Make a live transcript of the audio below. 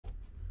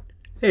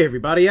Hey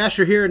everybody,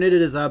 Asher here, and it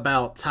is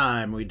about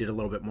time we did a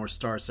little bit more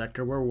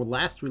Starsector. Where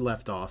last we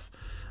left off,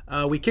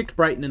 we kicked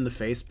Brighton in the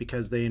face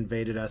because they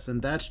invaded us,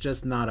 and that's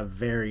just not a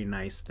very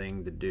nice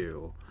thing to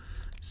do.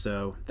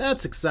 So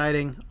that's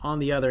exciting. On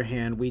the other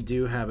hand, we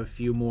do have a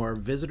few more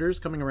visitors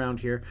coming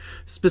around here,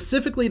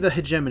 specifically the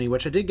hegemony,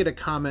 which I did get a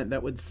comment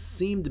that would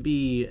seem to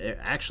be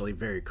actually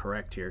very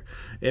correct here.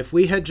 If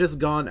we had just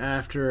gone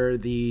after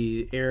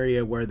the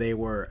area where they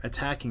were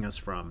attacking us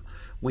from,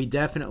 we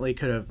definitely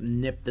could have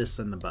nipped this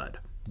in the bud.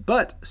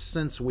 But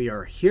since we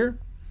are here,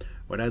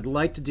 what I'd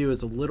like to do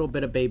is a little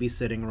bit of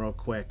babysitting real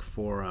quick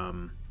for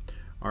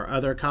our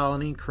other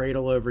colony,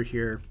 Cradle over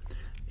here.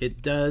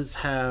 It does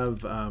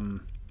have,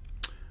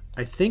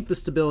 I think the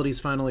stability is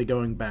finally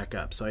going back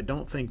up, so I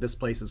don't think this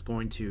place is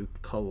going to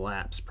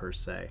collapse per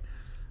se.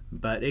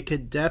 But it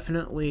could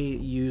definitely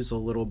use a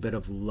little bit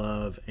of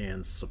love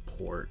and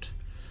support.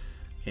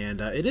 And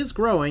it is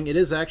growing. It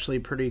is actually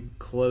pretty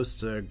close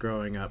to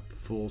growing up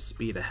full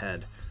speed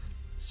ahead.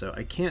 So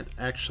I can't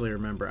actually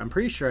remember. I'm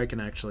pretty sure I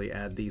can actually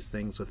add these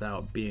things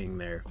without being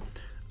there.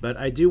 But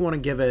I do want to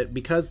give it,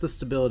 because the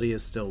stability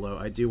is still low,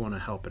 I do want to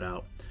help it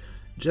out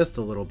just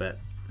a little bit.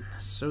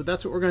 So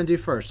that's what we're going to do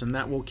first, and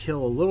that will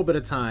kill a little bit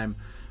of time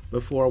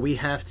before we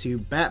have to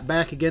bat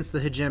back against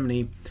the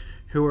hegemony,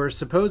 who are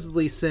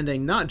supposedly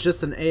sending not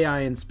just an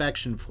AI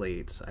inspection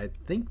fleet. I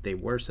think they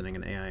were sending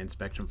an AI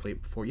inspection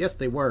fleet before. Yes,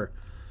 they were.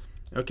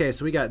 Okay,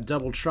 so we got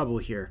double trouble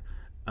here.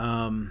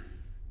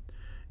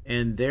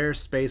 And their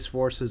space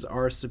forces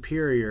are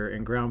superior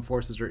and ground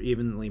forces are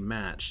evenly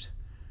matched.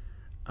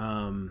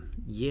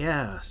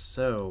 Yeah,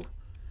 so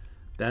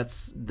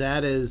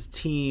that is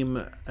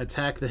team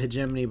attack the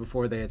hegemony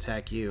before they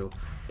attack you.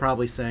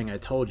 Probably saying I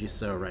told you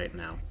so right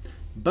now.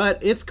 But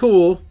it's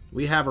cool.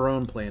 We have our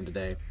own plan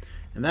today.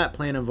 And that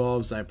plan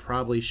involves I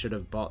probably should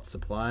have bought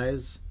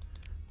supplies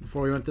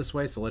before we went this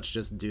way, so let's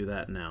just do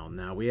that now.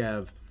 Now we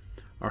have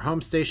our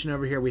home station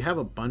over here. We have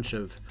a bunch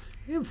of...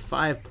 We have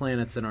 5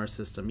 planets in our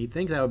system. You'd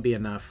think that would be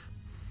enough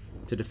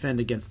to defend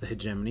against the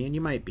hegemony, and you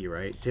might be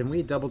right. Can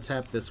we double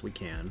tap this? We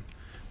can.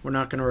 We're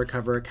not going to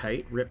recover a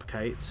kite, rip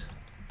kites,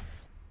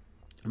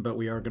 but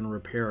we are going to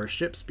repair our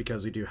ships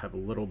because we do have a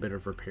little bit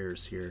of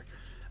repairs here.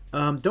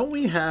 Don't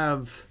we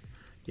have...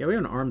 Yeah, we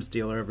have an arms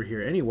dealer over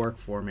here. Any work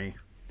for me?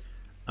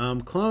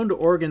 Cloned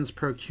organs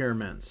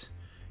procurement.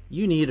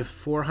 You need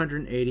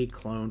 480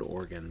 cloned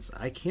organs.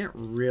 I can't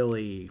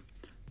really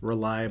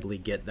reliably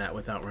get that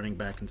without running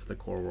back into the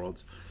core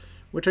worlds,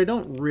 which I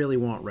don't really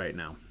want right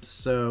now.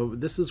 So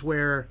this is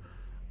where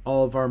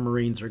all of our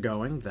marines are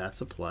going.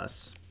 That's a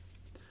plus.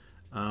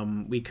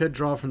 We could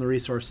draw from the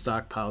resource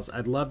stockpiles.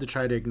 I'd love to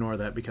try to ignore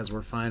that because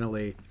we're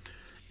finally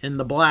in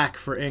the black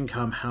for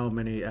income. How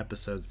many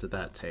episodes did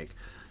that take?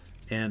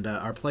 And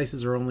our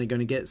places are only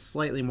going to get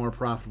slightly more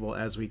profitable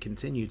as we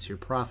continue to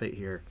profit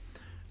here.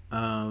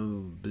 Blah,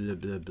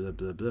 blah, blah,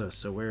 blah, blah.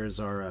 So where's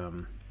our...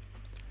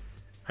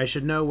 I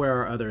should know where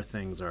our other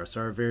things are. So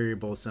our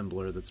variable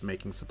assembler that's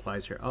making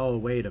supplies here. Oh,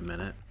 wait a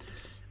minute.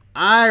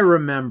 I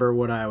remember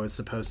what I was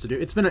supposed to do.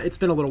 It's been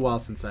a little while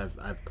since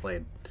I've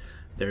played.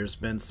 There's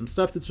been some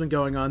stuff that's been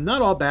going on.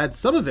 Not all bad.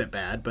 Some of it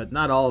bad, but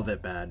not all of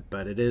it bad.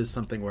 But it is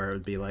something where it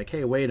would be like,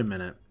 hey, wait a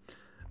minute.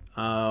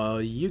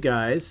 You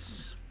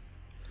guys.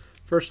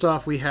 First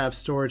off, we have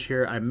storage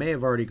here. I may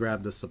have already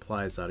grabbed the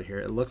supplies out of here.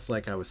 It looks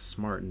like I was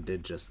smart and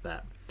did just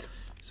that.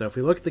 So if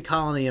we look at the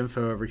colony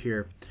info over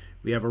here,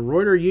 we have a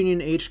Reuter Union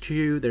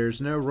HQ.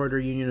 There's no Reuter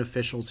Union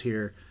officials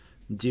here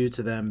due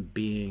to them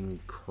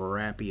being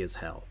crappy as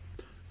hell.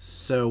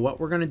 So what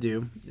we're going to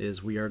do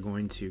is we are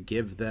going to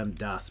give them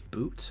Das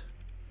Boot.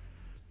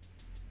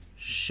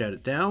 Shut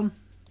it down.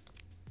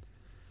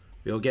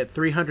 We'll get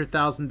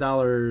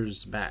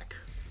 $300,000 back.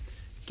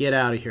 Get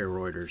out of here,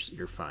 Reuters.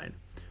 You're fine.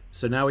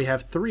 So now we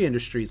have 3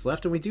 industries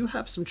left, and we do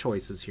have some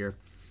choices here.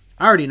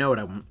 I already know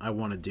what I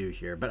want to do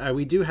here, but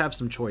we do have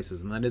some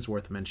choices, and that is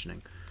worth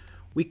mentioning.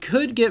 We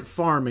could get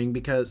farming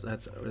because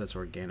that's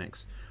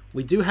organics.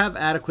 We do have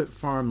adequate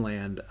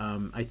farmland.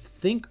 I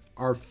think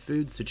our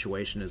food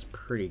situation is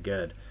pretty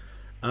good.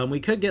 We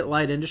could get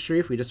light industry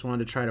if we just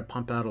wanted to try to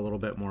pump out a little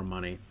bit more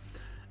money.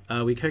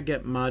 We could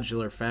get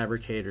modular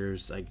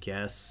fabricators, I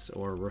guess,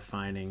 or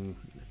refining.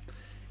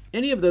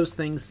 Any of those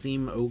things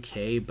seem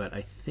okay, but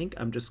I think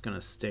I'm just going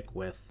to stick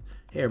with...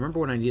 Hey, I remember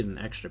when I needed an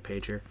extra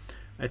page here.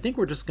 I think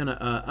we're just going to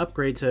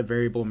upgrade to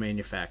variable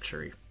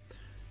manufacturing,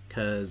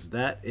 because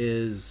that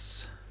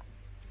is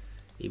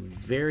a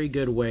very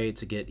good way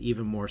to get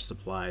even more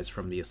supplies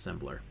from the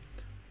assembler.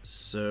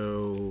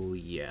 So,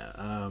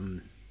 yeah.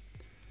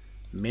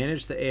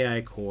 Manage the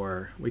AI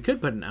core. We could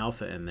put an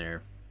alpha in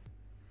there.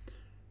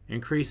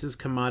 Increases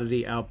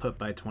commodity output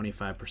by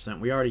 25%.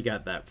 We already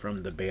got that from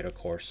the beta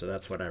core, so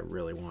that's what I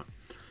really want.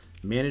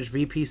 Manage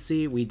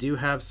VPC. We do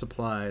have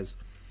supplies.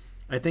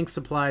 I think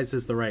supplies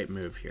is the right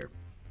move here.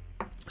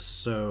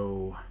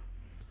 So...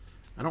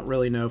 I don't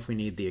really know if we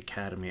need the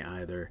academy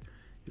either.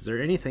 Is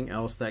there anything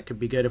else that could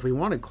be good? If we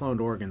wanted cloned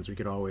organs, we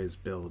could always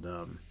build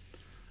a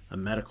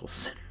medical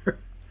center.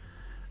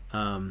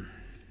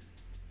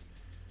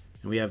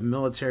 And we have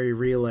military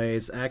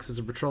relays, acts as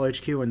a patrol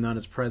HQ when none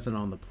is present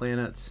on the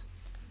planet.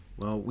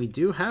 Well, we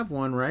do have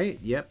one, right?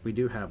 Yep, we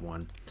do have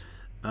one.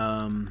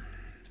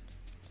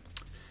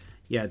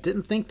 Yeah,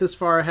 didn't think this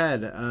far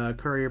ahead.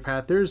 Courier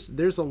path.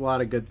 There's a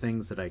lot of good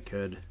things that I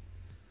could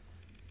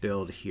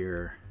build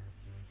here.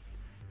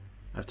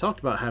 I've talked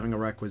about having a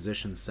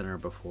requisition center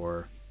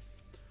before.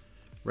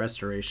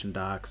 Restoration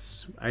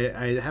docks.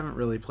 I haven't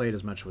really played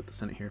as much with the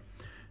Senate here.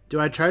 Do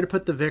I try to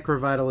put the Vic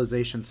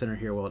Revitalization Center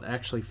here? Will it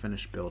actually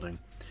finish building?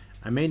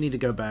 I may need to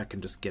go back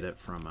and just get it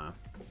from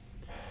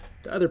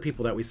the other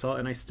people that we saw,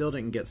 and I still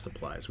didn't get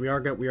supplies. We are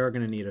going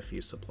to need a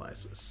few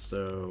supplies.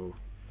 So,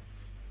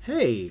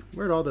 hey,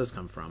 where'd all those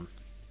come from?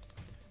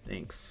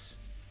 Thanks.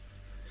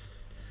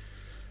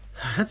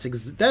 That's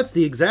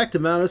the exact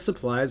amount of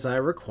supplies I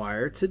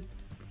require to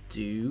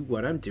do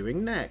what I'm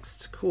doing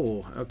next.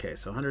 Cool. Okay,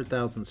 so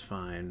 100,000's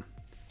fine.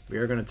 We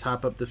are going to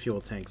top up the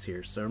fuel tanks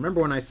here. So remember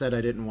when I said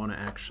I didn't want to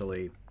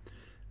actually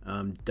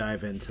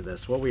dive into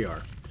this? Well, we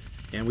are.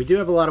 And we do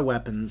have a lot of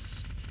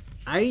weapons.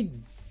 I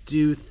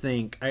do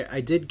think...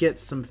 I did get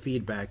some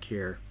feedback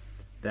here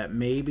that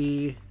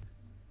maybe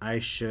I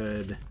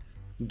should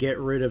get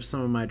rid of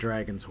some of my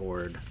Dragon's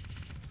Horde.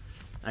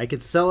 I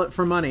could sell it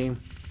for money.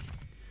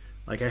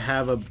 Like, I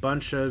have a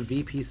bunch of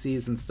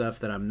VPCs and stuff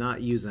that I'm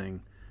not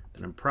using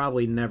that I'm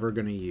probably never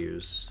going to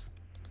use.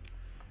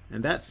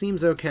 And that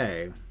seems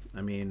okay.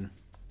 I mean,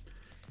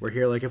 we're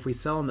here, like, if we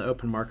sell in the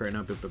open market right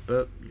now, boop, boop,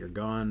 boop, you're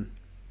gone.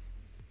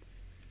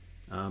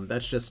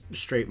 That's just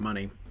straight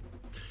money.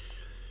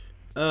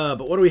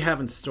 But what do we have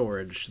in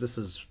storage? This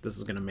is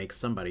going to make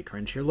somebody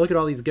cringe here. Look at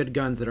all these good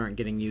guns that aren't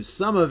getting used.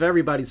 Some of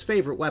everybody's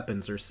favorite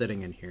weapons are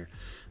sitting in here.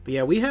 But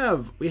yeah, we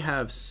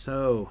have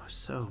so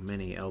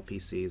many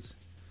LPCs.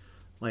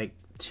 Like,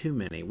 too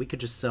many. We could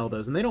just sell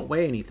those, and they don't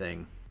weigh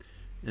anything.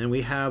 And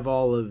we have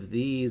all of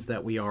these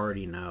that we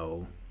already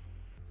know.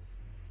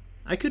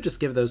 I could just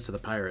give those to the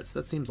pirates.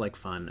 That seems like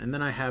fun. And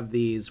then I have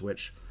these,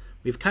 which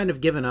we've kind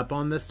of given up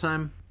on this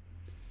time.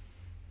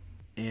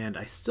 And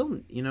I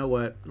still, you know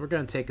what? We're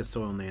going to take a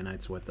Soil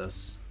Nanites with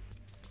us.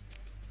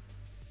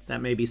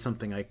 That may be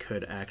something I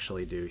could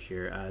actually do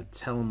here.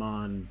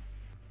 Telemon.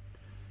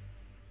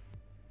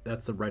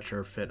 That's the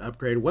retrofit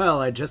upgrade. Well,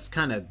 I just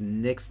kind of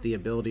nixed the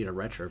ability to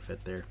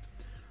retrofit there.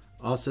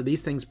 Also,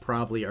 these things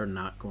probably are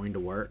not going to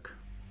work.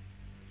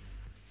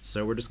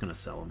 So we're just going to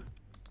sell them.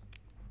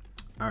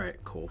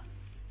 Alright, cool.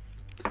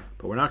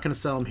 But we're not going to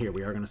sell them here.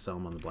 We are going to sell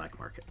them on the black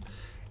market.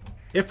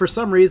 If for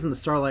some reason the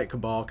Starlight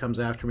Cabal comes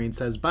after me and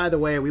says, by the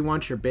way, we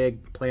want your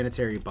big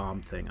planetary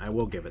bomb thing, I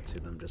will give it to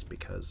them just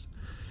because.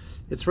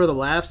 It's for the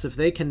laughs. If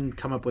they can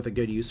come up with a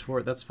good use for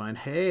it, that's fine.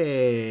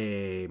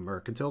 Hey,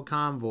 Mercantile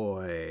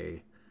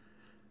Convoy.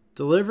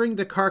 Delivering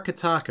to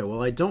Karkatako.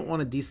 Well, I don't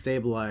want to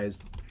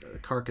destabilize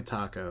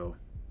Karkatako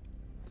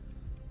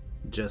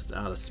just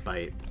out of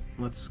spite.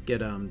 Let's get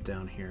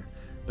down here.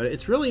 But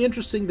it's really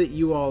interesting that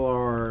you all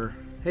are,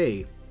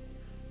 hey,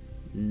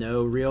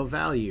 no real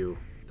value.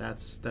 That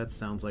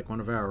sounds like one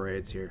of our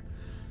raids here.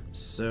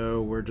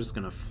 So we're just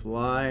going to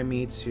fly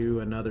me to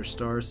another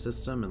star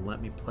system and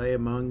let me play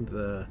among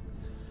the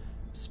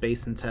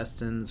space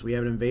intestines. We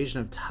have an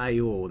invasion of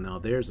Tyul. Now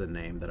there's a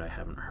name that I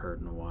haven't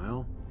heard in a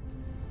while.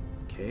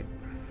 Okay.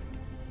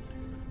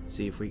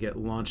 See if we get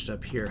launched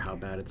up here, how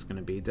bad it's going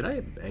to be. Did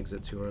I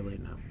exit too early?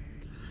 No.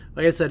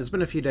 Like I said, it's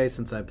been a few days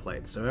since I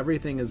played, so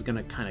everything is going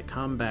to kind of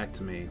come back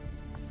to me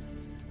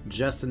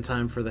just in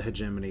time for the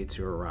hegemony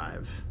to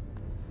arrive.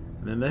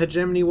 And then the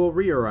hegemony will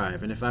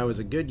re-arrive, and if I was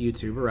a good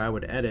YouTuber, I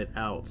would edit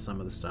out some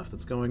of the stuff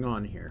that's going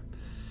on here.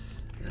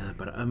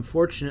 But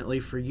unfortunately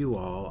for you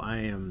all, I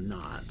am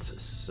not,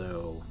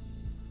 so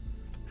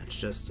that's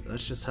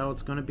just how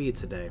it's going to be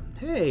today.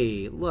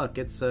 Hey, look,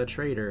 it's a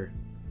trader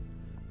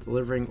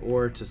delivering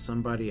ore to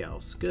somebody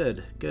else.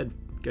 Good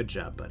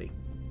job, buddy.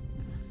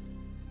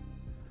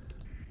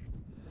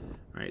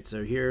 Alright,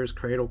 so here's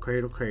Cradle,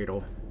 Cradle,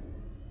 Cradle.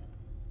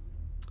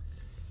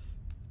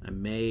 I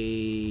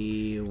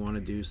may want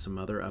to do some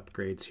other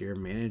upgrades here.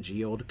 Manage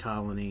Yield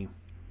Colony.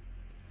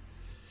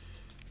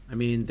 I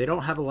mean, they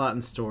don't have a lot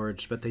in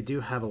storage, but they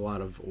do have a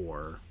lot of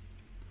ore.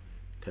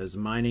 Because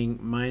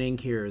mining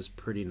here is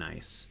pretty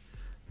nice.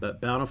 But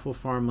Bountiful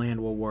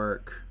Farmland will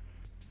work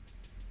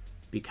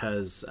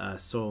because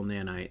Soil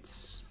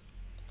Nanites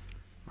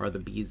are the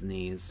bee's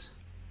knees.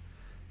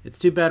 It's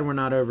too bad we're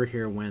not over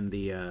here when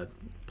the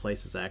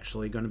place is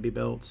actually going to be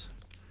built.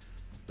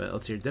 But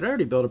let's see. Did I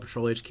already build a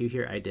patrol HQ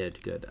here? I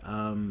did. Good.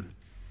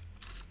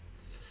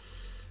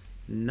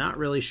 Not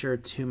really sure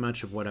too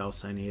much of what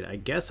else I need. I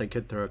guess I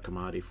could throw a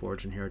commodity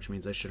forge in here, which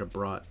means I should have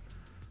brought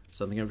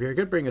something over here. I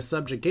could bring a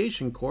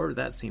subjugation core.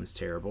 That seems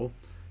terrible.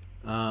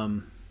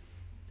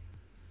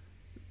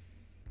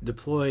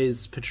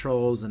 Deploys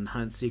patrols and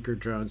hunt seeker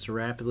drones to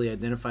rapidly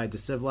identify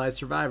decivilized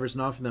survivors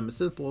and offer them a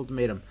simple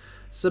ultimatum.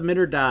 Submit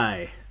or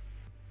die.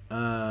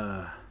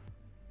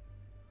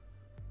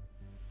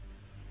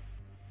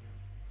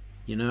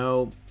 You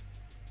know,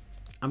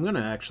 I'm going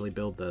to actually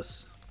build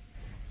this.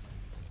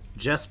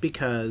 Just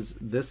because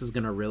this is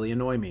going to really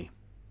annoy me.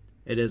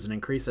 It is an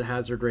increase of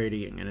hazard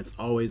rating, and it's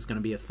always going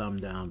to be a thumb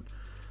down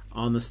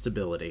on the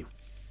stability.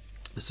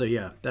 So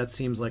yeah, that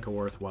seems like a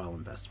worthwhile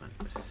investment.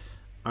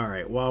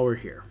 Alright, while we're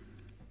here.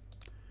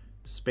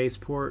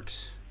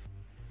 Spaceport.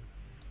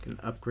 Can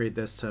upgrade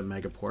this to a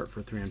megaport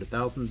for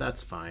 300,000.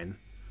 That's fine.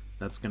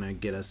 That's going to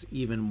get us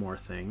even more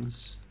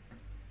things.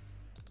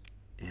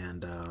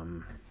 And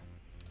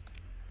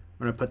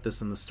we're going to put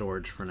this in the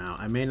storage for now.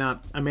 I may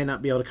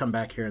not be able to come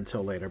back here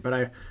until later, but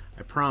I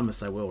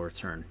promise I will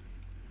return.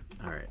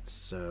 Alright,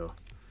 so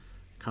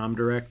comm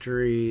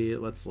directory.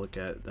 Let's look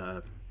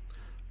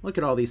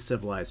at all these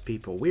civilized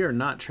people. We are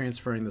not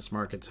transferring this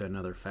market to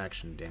another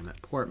faction, damn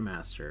it.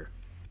 Portmaster.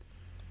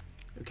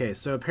 Okay,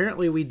 so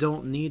apparently we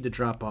don't need to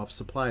drop off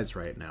supplies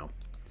right now.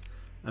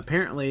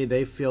 Apparently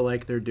they feel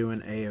like they're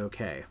doing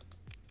A-okay.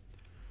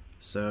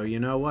 So you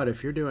know what?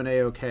 If you're doing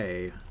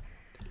A-okay,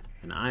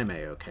 and I'm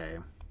A-okay,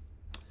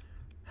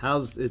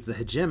 is the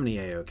hegemony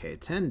A-okay?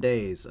 10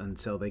 days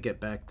until they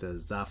get back to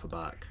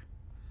Zafabak.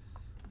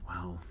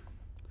 Well,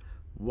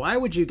 why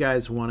would you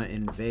guys want to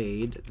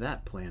invade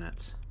that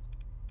planet?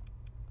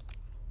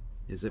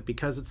 Is it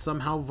because it's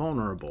somehow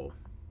vulnerable?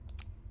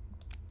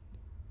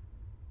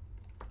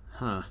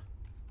 Huh.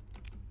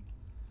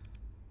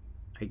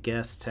 I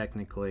guess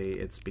technically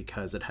it's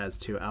because it has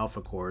 2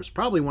 alpha cores,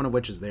 probably one of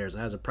which is theirs. It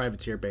has a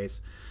privateer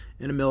base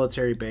and a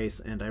military base,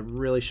 and I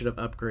really should have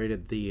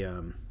upgraded the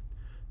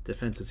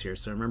defenses here.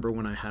 So remember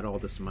when I had all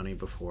this money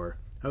before.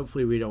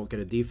 Hopefully we don't get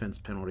a defense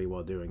penalty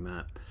while doing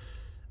that.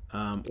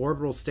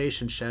 Orbital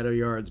station shadow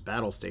yards,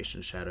 battle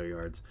station shadow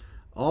yards.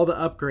 All the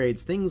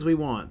upgrades, things we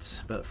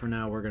want. But for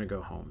now, we're going to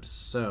go home.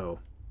 So,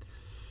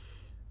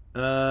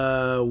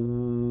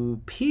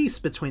 peace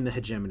between the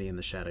hegemony and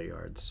the shadow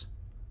yards.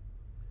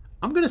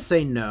 I'm going to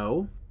say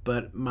no,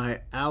 but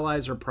my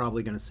allies are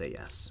probably going to say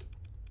yes.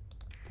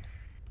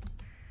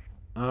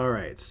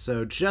 Alright,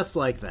 so just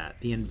like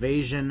that, the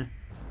invasion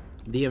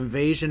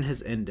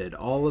has ended.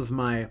 All of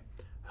my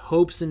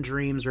hopes and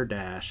dreams are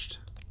dashed.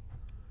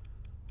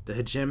 The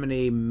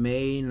hegemony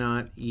may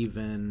not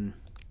even...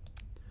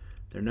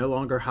 They're no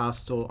longer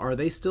hostile. Are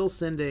they still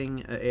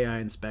sending an AI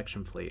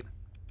inspection fleet?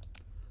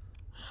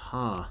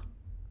 Huh.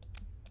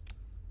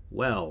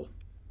 Well,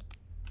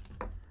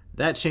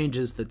 that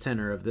changes the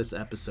tenor of this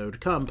episode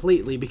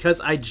completely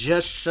because I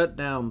just shut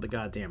down the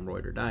goddamn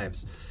Reuter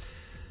dives.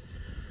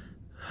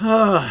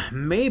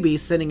 Maybe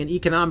sending an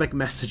economic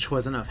message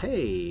was enough.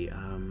 Hey,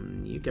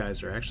 you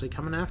guys are actually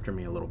coming after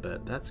me a little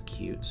bit. That's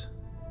cute.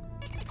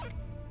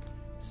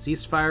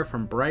 Ceasefire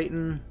from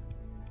Brighton.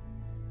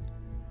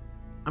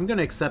 I'm going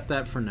to accept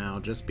that for now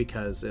just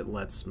because it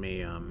lets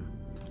me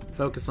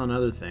focus on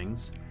other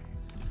things.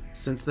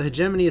 Since the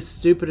hegemony is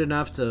stupid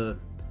enough to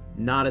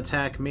not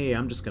attack me,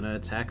 I'm just going to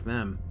attack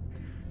them.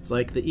 It's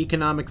like the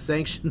economic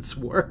sanctions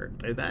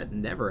work. That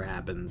never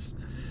happens.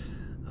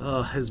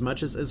 As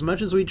much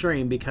as we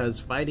dream, because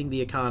fighting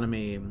the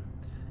economy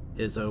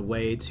is a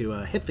way to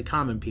hit the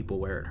common people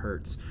where it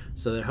hurts,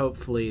 so that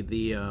hopefully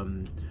the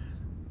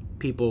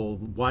people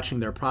watching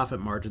their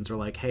profit margins are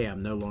like, hey,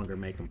 I'm no longer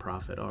making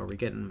profit. Oh, are we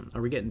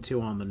getting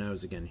too on the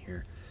nose again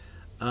here?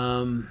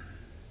 But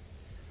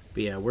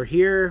yeah, we're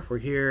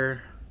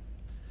here.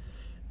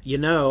 You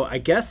know, I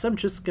guess I'm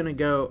just gonna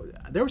go.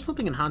 There was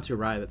something in Hantu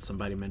Raya that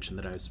somebody mentioned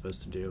that I was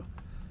supposed to do,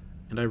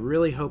 and I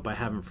really hope I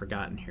haven't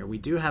forgotten here. We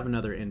do have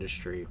another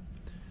industry.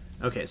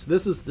 Okay, so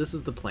this is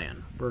the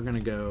plan. We're gonna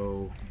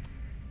go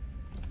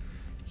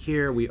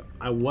here.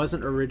 I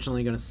wasn't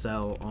originally gonna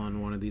sell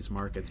on one of these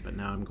markets, but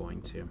now I'm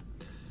going to.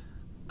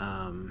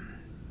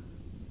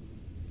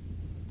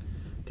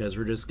 Because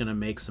we're just gonna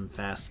make some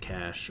fast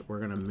cash.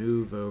 We're gonna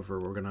move over.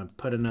 We're gonna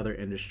put another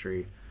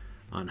industry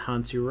on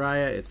Hantu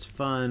Raya. It's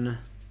fun.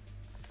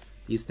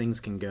 These things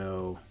can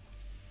go.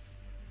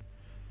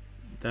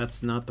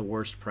 That's not the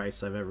worst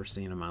price I've ever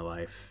seen in my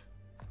life.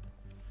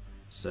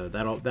 So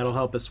that'll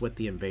help us with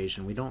the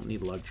invasion. We don't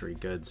need luxury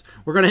goods.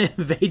 We're gonna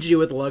invade you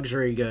with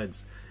luxury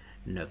goods.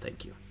 No,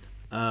 thank you.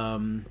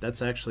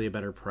 That's actually a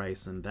better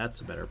price, and that's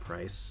a better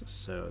price.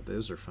 So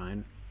those are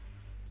fine.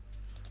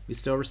 We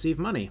still receive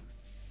money.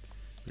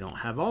 We don't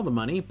have all the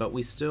money, but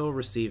we still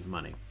receive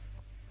money.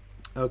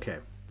 Okay.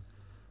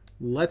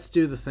 Let's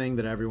do the thing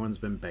that everyone's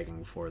been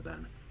begging for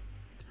then.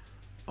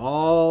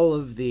 All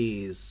of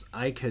these,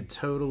 I could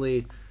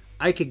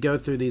go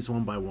through these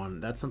one by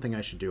one. That's something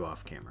I should do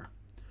off camera.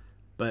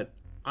 But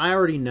I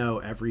already know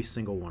every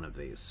single one of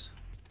these.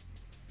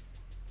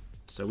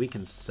 So we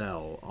can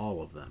sell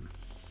all of them.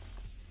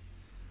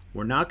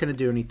 We're not going to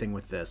do anything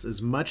with this, as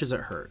much as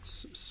it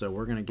hurts. So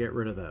we're going to get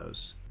rid of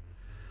those.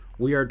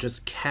 We are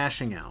just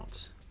cashing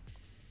out.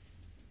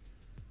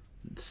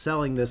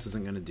 Selling this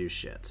isn't going to do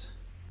shit.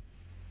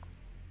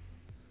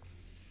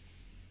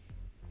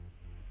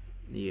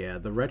 Yeah,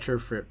 the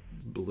retrofit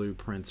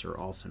blueprints are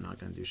also not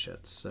going to do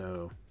shit.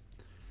 So,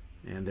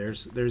 and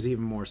there's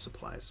even more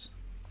supplies.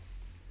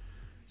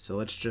 So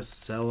let's just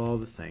sell all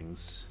the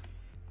things.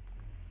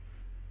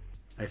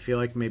 I feel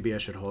like maybe I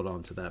should hold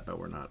on to that, but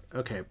we're not.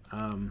 Okay,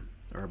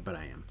 but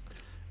I am.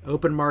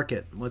 Open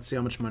market. Let's see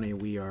how much money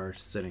we are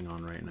sitting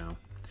on right now.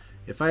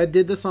 If I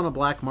did this on a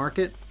black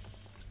market,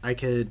 I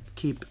could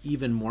keep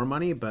even more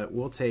money, but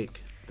we'll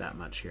take that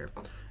much here.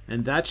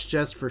 And that's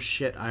just for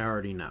shit I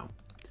already know.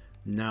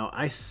 Now,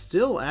 I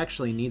still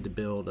actually need to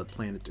build a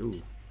planet...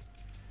 Ooh.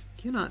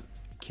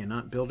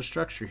 Cannot build a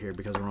structure here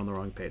because we're on the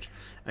wrong page.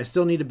 I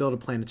still need to build a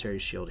planetary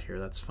shield here.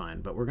 That's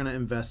fine. But we're going to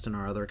invest in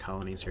our other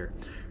colonies here.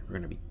 We're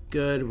going to be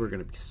good. We're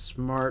going to be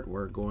smart.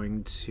 We're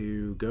going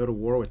to go to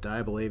war with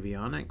Diable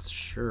Avionics.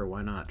 Sure,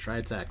 why not? Try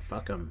attack.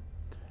 Fuck them.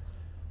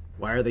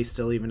 Why are they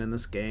still even in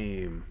this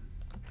game?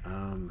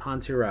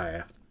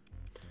 Hanturaya.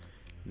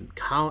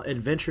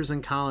 Adventures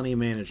in Colony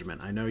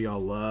Management. I know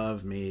y'all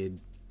love me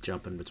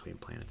jumping between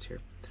planets here.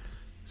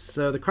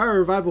 So the cryo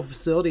revival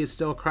facility is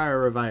still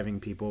cryo reviving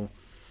people.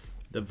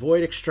 The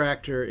void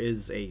extractor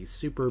is a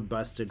super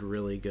busted,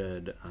 really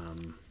good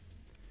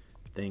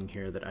thing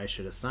here that I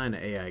should assign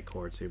an AI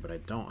core to, but I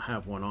don't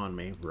have one on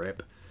me.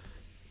 Rip.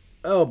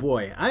 Oh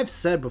boy, I've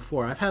said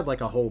before, I've had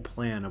like a whole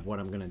plan of what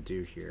I'm gonna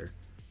do here,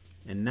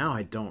 and now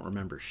I don't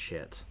remember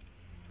shit.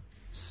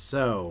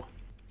 So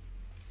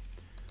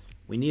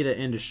we need an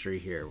industry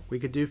here. We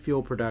could do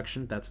fuel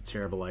production. That's a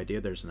terrible idea.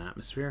 There's an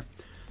atmosphere.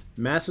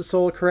 Massive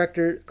solar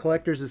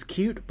collectors is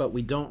cute, but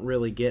we don't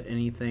really get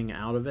anything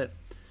out of it.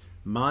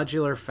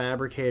 Modular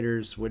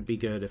fabricators would be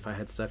good if I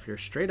had stuff here.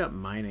 Straight up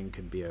mining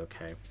could be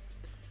okay.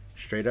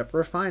 Straight up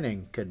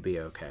refining could be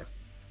okay.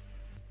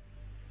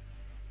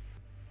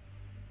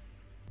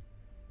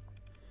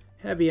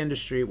 Heavy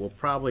industry will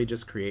probably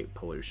just create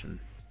pollution.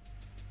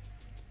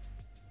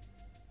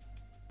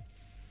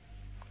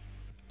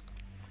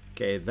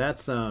 Okay,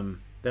 that's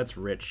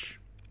rich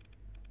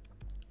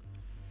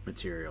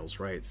materials,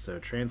 right? So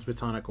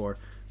transbotonic ore.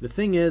 The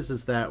thing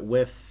is that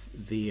with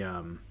the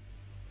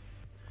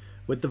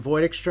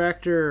void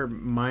extractor,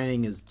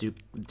 mining is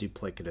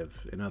duplicative.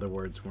 In other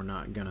words, we're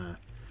not gonna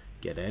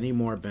get any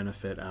more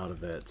benefit out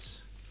of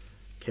it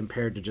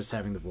compared to just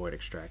having the void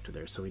extractor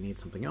there. So we need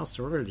something else.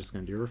 So we're just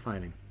gonna do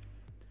refining.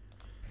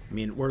 I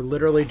mean, we're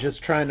literally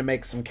just trying to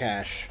make some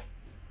cash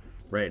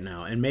right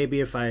now. And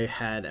maybe if I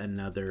had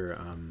another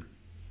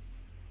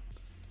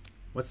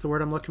what's the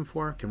word I'm looking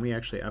for? Can we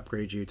actually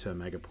upgrade you to a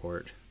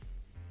megaport?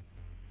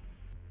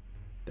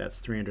 That's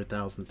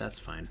 300,000. That's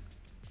fine.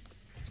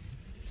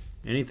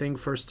 Anything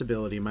for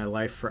stability. My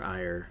life for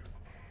ire.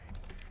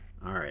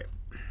 Alright.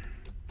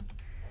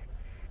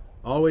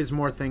 Always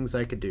more things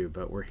I could do,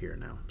 but we're here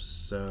now.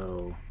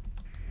 So,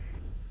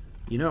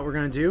 you know what we're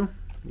going to do?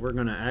 We're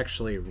going to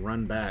actually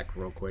run back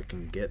real quick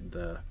and get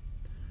the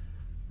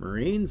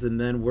Marines, and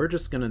then we're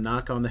just going to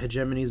knock on the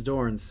hegemony's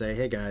door and say,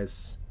 hey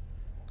guys,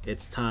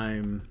 it's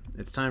time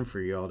for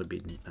you all to be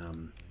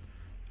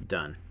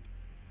done.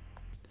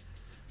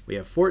 We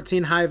have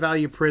 14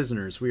 high-value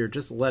prisoners. We are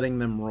just letting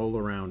them roll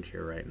around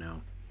here right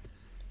now.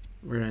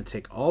 We're going to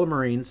take all the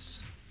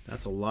Marines.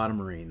 That's a lot of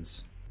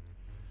Marines.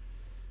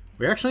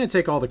 We're actually going to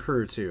take all the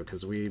crew, too,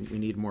 because we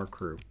need more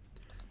crew.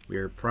 We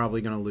are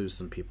probably going to lose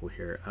some people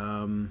here.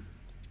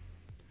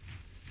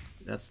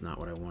 That's not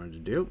what I wanted to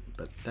do,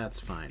 but that's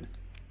fine.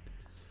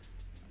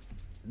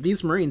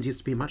 These Marines used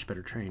to be much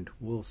better trained.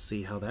 We'll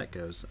see how that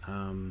goes.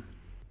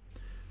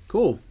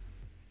 Cool.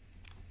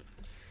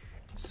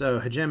 So,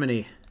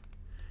 hegemony,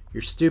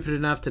 you're stupid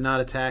enough to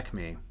not attack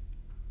me.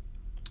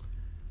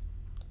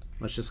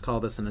 Let's just call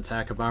this an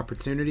attack of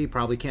opportunity.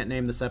 Probably can't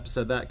name this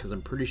episode that because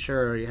I'm pretty sure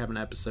I already have an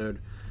episode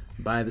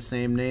by the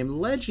same name.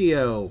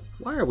 Legio!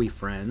 Why are we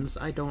friends?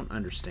 I don't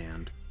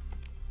understand.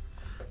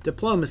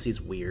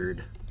 Diplomacy's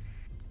weird.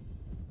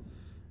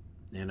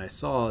 And I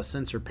saw a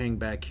sensor ping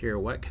back here.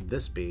 What could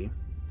this be?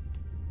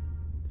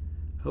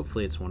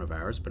 Hopefully it's one of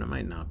ours, but it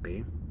might not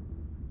be.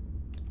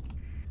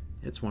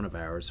 It's one of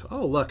ours.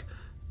 Oh, look.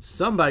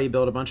 Somebody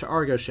built a bunch of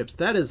Argo ships.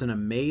 That is an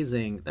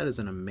amazing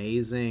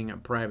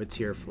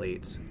privateer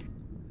fleet.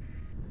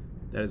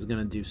 That is going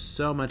to do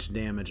so much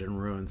damage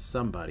and ruin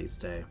somebody's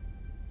day.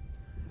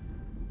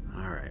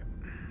 Alright.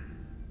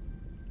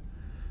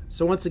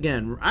 So once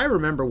again, I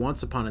remember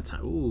once upon a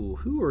time... Ooh,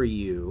 who are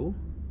you?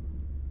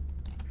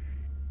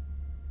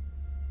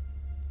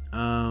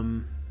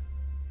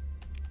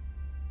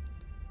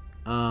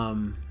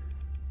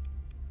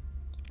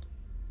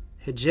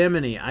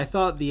 Hegemony. I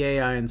thought the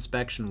AI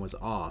inspection was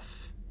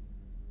off.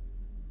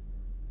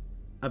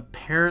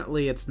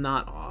 Apparently it's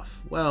not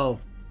off.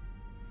 Well,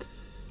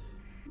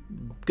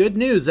 good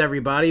news,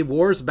 everybody.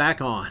 War's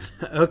back on.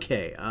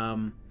 Okay,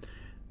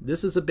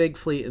 this is a big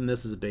fleet and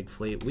this is a big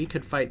fleet. We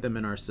could fight them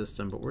in our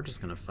system, but we're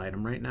just going to fight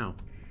them right now.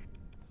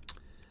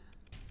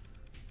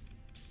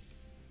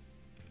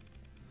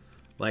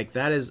 Like,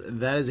 that is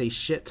a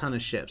shit ton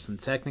of ships, and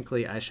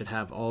technically I should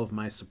have all of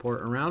my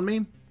support around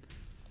me.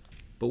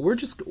 But we're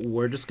just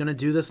going to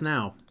do this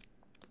now.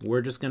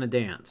 We're just going to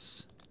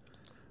dance.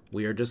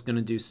 We are just going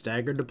to do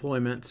staggered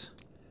deployment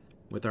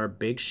with our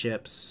big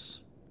ships,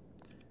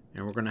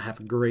 and we're going to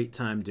have a great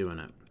time doing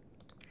it.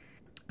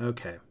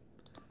 Okay.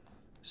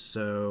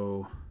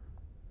 So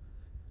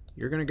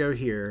you're going to go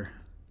here.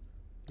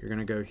 You're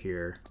going to go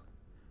here.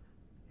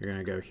 You're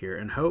going to go here,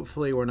 and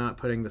hopefully we're not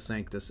putting the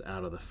Sanctus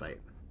out of the fight.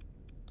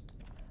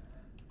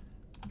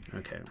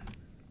 Okay.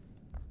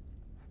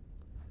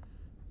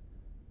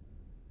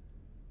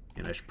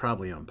 And I should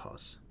probably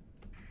unpause.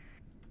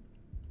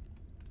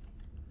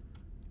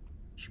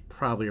 Should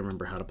probably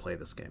remember how to play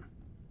this game.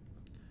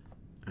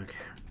 Okay.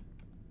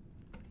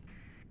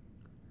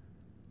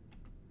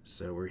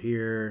 So we're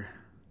here.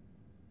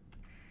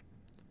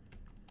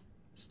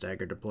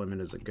 Staggered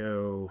deployment is a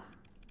go.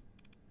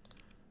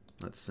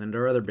 Let's send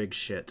our other big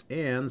shit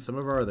and some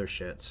of our other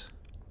shit.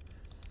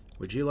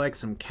 Would you like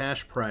some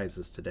cash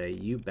prizes today?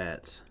 You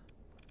bet.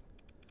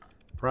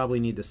 Probably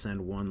need to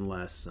send one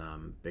less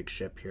big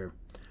ship here.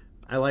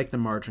 I like the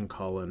margin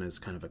call-in as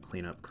kind of a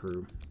cleanup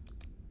crew.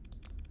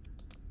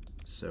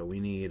 So we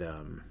need...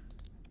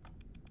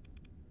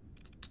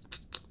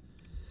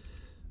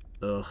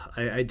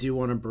 I do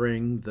want to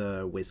bring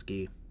the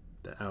whiskey,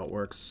 the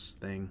Outworks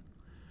thing.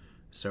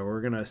 So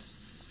we're gonna...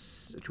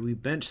 Do we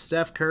bench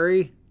Steph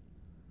Curry?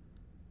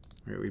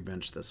 Or we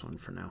bench this one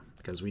for now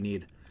because we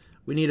need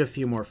a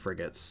few more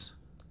frigates.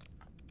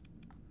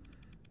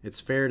 It's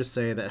fair to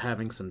say that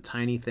having some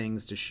tiny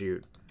things to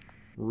shoot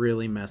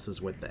really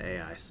messes with the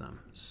AI some.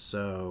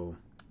 So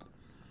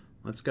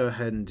let's go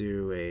ahead and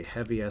do a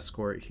heavy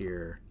escort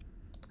here,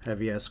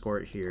 heavy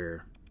escort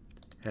here,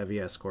 heavy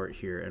escort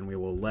here, and we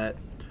will let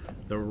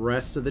the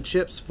rest of the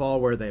chips fall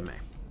where they may.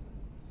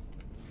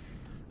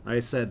 Like I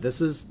said,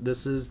 this is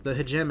the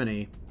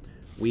hegemony.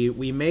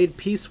 We made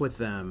peace with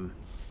them,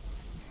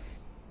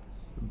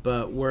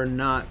 but we're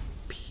not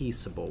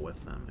peaceable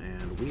with them,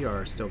 and we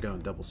are still going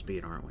double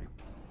speed, aren't we?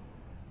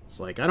 It's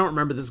like, I don't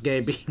remember this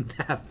game being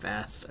that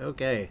fast.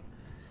 Okay.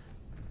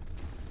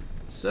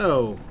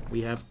 So,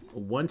 we have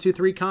 1, 2,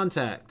 3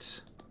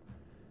 contact.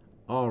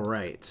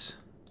 Alright.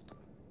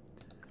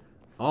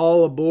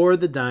 All aboard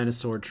the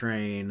dinosaur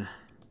train.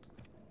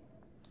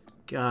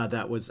 God,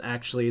 that was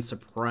actually a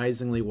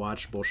surprisingly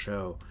watchable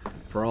show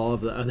for all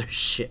of the other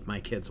shit my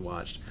kids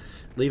watched.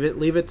 Leave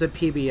it to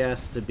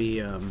PBS to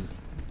be,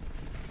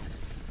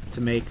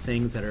 to make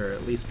things that are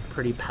at least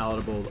pretty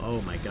palatable.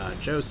 Oh my God,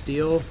 Joe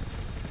Steele.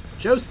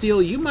 Joe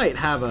Steele, you might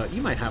have a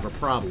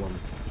problem.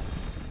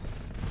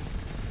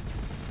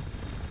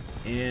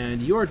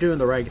 And you are doing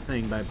the right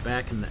thing by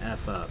backing the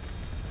F up.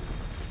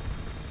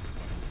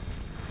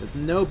 Because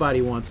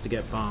nobody wants to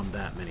get bombed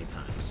that many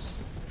times.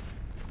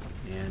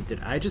 And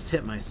did I just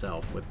hit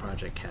myself with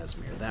Project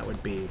Casimir? That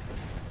would be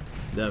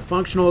the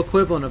functional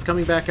equivalent of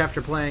coming back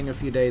after playing a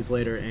few days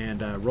later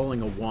and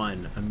rolling a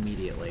 1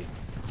 immediately.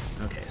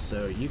 Okay,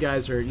 so you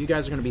guys are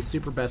going to be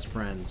super best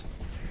friends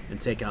and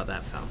take out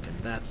that Falcon.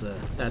 That's a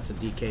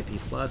DKP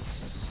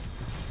plus.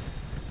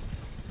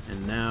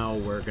 And now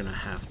we're gonna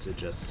have to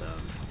just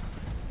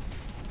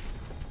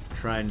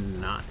try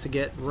not to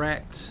get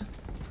wrecked,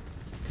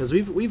 because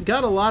we've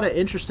got a lot of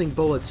interesting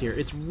bullets here.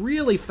 It's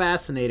really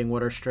fascinating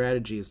what our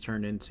strategy has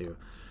turned into.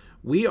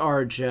 We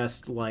are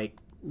just like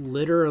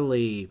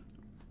literally,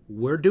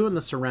 we're doing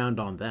the surround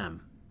on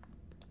them.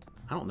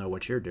 I don't know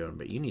what you're doing,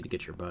 but you need to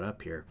get your butt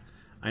up here.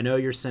 I know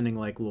you're sending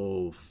like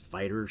little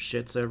fighter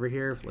shits over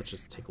here. Let's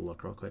just take a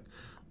look real quick.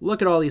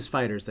 Look at all these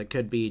fighters that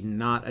could be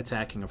not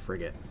attacking a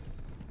frigate.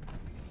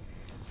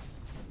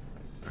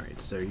 Alright,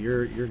 so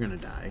you're gonna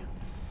die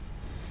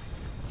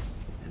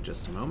in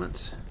just a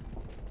moment.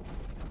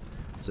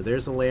 So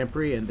there's a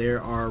Lamprey, and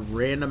there are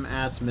random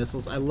ass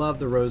missiles. I love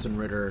the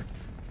Rosenritter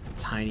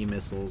tiny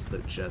missiles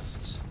that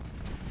just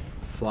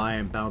fly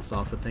and bounce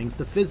off of things.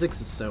 The physics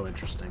is so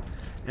interesting.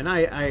 And I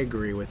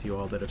agree with you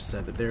all that have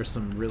said that there's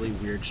some really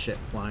weird shit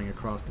flying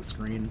across the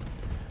screen.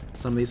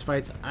 Some of these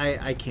fights,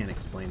 I can't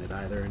explain it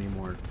either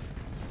anymore.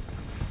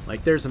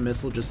 Like, there's a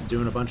missile just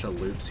doing a bunch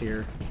of loops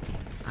here.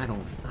 I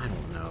don't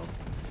know.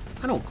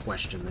 I don't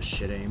question this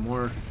shit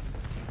anymore.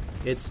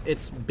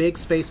 It's big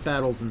space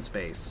battles in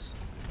space.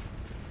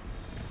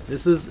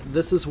 This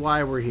is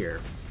why we're here.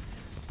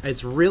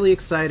 It's really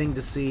exciting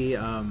to see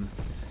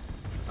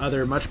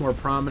other much more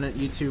prominent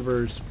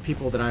YouTubers,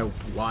 people that I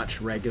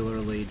watch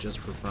regularly just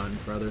for fun,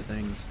 for other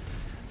things,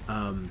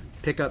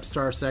 pick up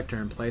Starsector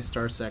and play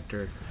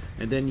Starsector,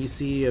 and then you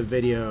see a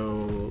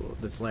video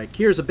that's like,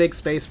 here's a big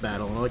space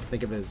battle, and all I can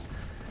think of is,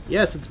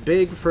 yes, it's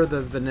big for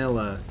the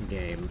vanilla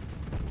game,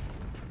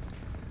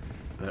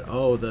 but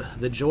oh,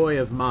 the joy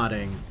of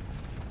modding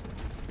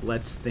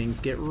lets things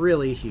get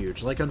really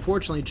huge. Like,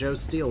 unfortunately, Joe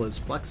Steele is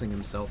flexing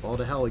himself all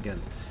to hell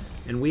again,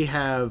 and we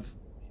have...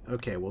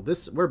 Okay, well,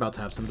 we're about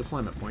to have some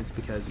deployment points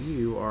because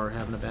you are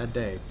having a bad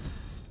day.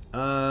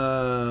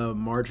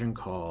 Margin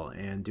call.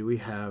 And do we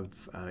have...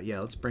 yeah,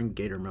 let's bring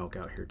Gator Milk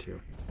out here,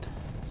 too.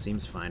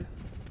 Seems fine.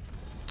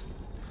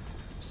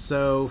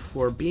 So,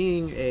 for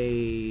being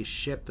a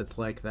ship that's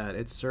like that,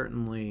 it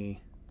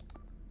certainly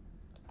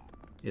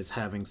is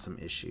having some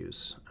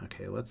issues.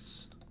 Okay,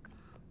 let's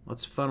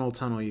funnel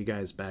tunnel you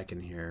guys back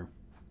in here.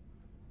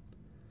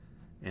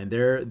 And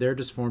they're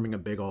just forming a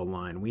big old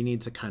line. We need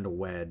to kind of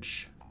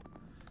wedge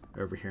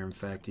over here. In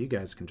fact, you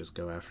guys can just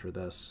go after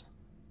this.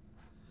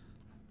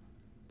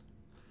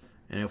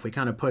 And if we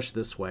kind of push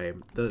this way,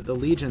 the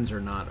legions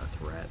are not a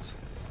threat.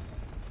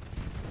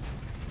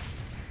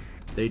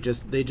 They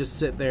just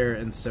sit there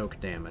and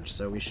soak damage,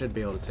 so we should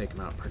be able to take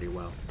them out pretty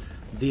well.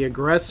 The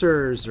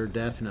aggressors are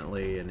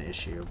definitely an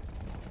issue.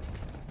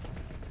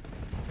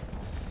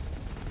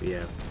 But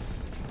yeah.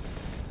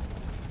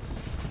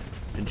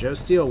 And Joe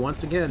Steele,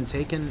 once again,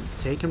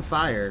 taking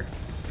fire.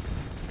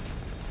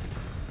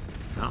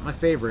 Not my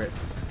favorite.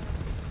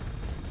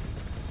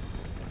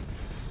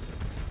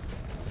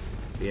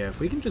 But yeah, if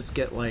we can just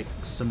get, like,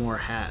 some more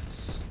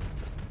hats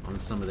on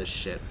some of this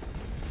shit,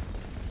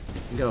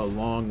 we can go a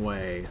long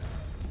way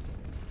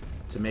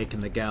to making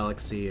the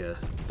galaxy,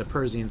 the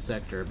Persian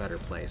sector, a better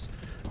place.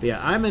 But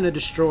yeah, I'm in a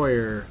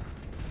destroyer,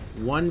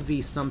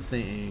 1v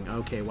something.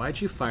 Okay,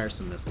 why'd you fire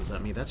some missiles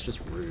at me? That's just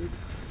rude.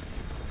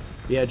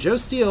 But yeah, Joe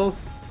Steele,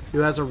 who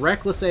has a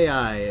reckless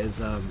AI,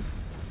 is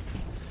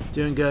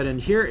doing good.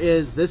 And here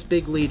is this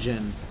big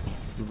legion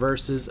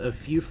versus a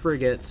few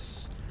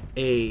frigates,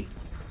 a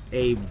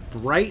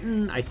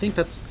Brighton. I think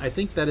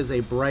that is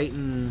a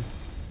Brighton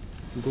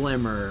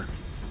Glimmer,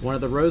 one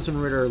of the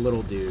Rosenritter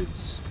little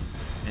dudes,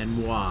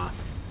 and moi.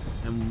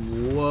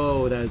 And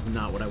whoa, that is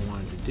not what I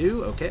wanted to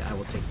do. Okay, I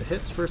will take the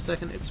hits for a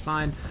second. It's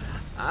fine.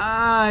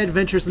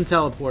 Adventures in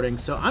teleporting.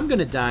 So I'm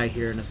gonna die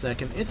here in a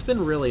second. It's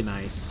been really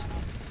nice.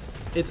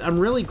 I'm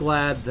really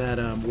glad that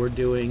we're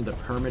doing the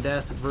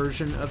permadeath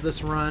version of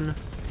this run,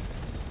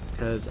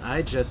 because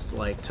I just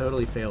like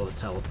totally failed at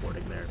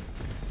teleporting there,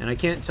 and I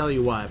can't tell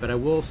you why. But I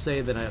will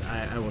say that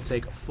I will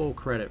take full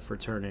credit for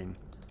turning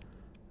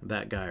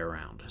that guy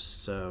around.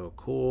 So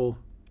cool.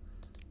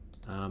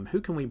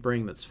 Who can we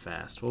bring that's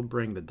fast? We'll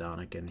bring the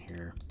Donic in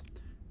here,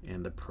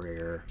 and the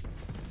Prayer.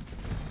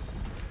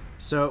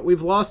 So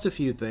we've lost a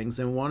few things,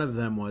 and one of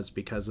them was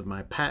because of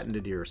my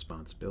patented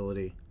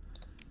irresponsibility,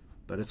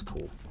 but it's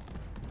cool.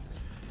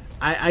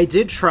 I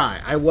did try.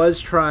 I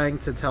was trying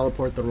to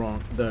teleport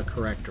the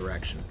correct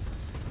direction.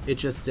 It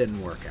just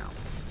didn't work out.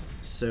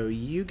 So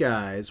you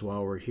guys,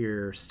 while we're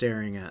here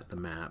staring at the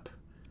map,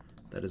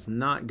 that is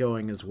not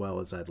going as well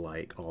as I'd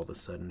like all of a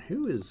sudden.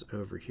 Who is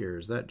over here?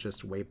 Is that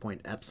just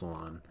Waypoint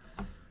Epsilon?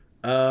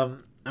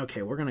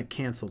 Okay, we're gonna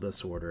cancel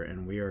this order,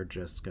 and we are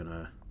just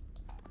gonna,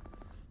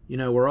 you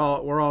know, we're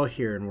all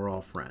here and we're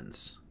all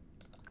friends.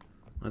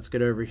 Let's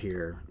get over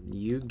here.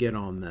 You get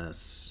on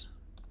this,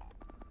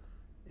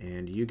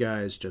 and you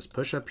guys just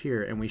push up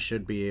here, and we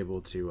should be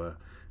able to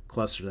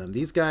cluster them.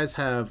 These guys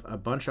have a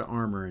bunch of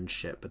armor and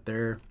shit, but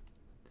they're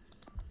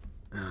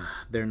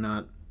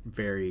not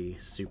very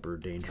super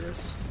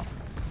dangerous.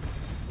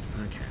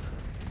 Okay.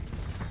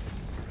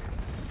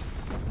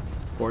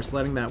 Of course,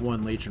 letting that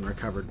one Legion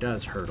recover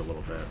does hurt a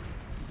little bit.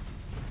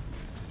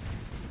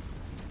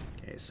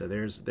 Okay, so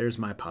there's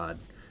my pod.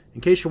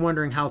 In case you're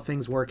wondering how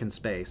things work in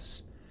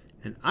space,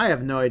 and I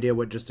have no idea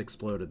what just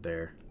exploded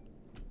there,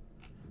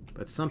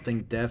 but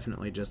something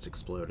definitely just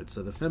exploded.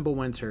 So the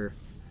Fimbulwinter,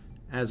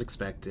 as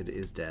expected,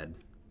 is dead.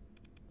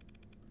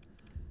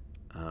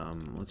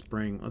 Let's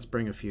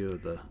bring a few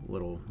of the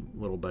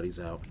little buddies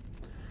out.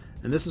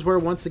 And this is where,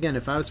 once again,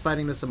 if I was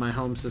fighting this in my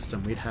home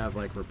system, we'd have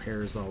like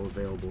repairs all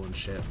available and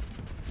shit,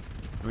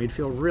 and we'd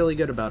feel really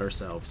good about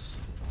ourselves.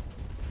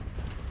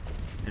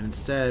 And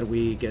instead,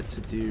 we get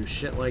to do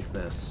shit like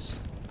this,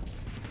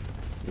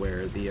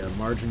 where the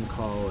margin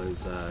call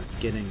is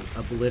getting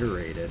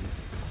obliterated.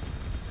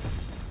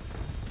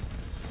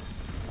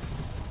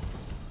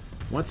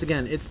 Once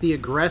again, it's the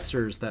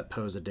aggressors that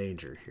pose a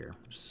danger here.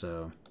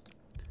 So,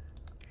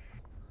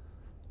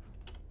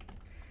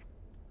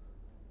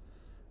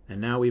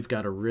 and now we've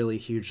got a really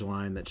huge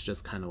line that's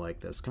just kind of like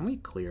this. Can we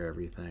clear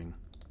everything?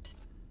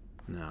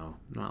 No,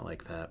 not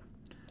like that.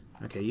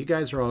 Okay, you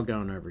guys are all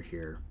going over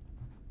here.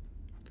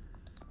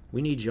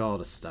 We need y'all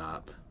to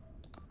stop.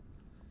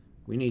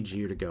 We need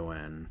you to go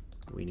in.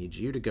 We need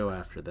you to go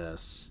after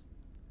this.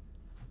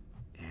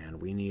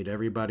 And we need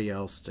everybody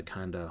else to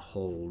kind of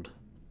hold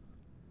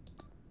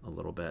a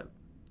little bit.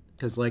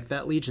 Because, like,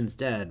 that Legion's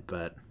dead,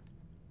 but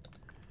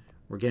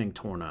we're getting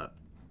torn up.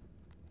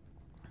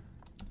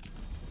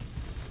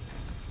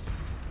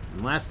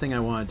 And last thing I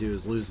want to do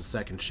is lose a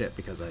second ship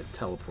because I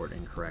teleport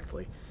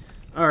incorrectly.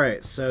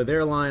 Alright, so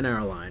their line,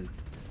 our line.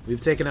 We've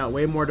taken out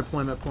way more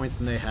deployment points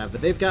than they have,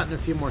 but they've gotten a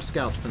few more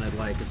scalps than I'd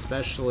like,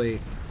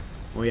 especially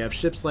when we have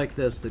ships like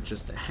this that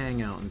just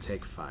hang out and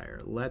take fire.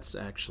 Let's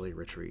actually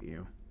retreat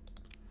you,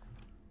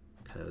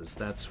 because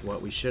that's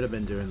what we should have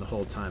been doing the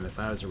whole time. If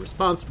I was a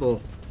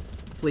responsible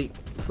fleet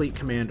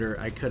commander,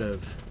 I could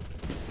have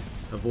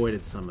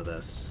avoided some of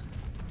this.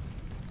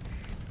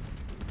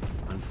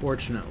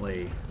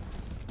 Unfortunately,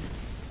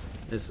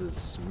 this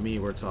is me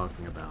we're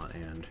talking about,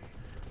 and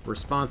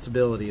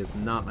responsibility is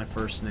not my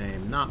first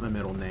name, not my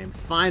middle name.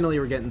 Finally,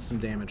 we're getting some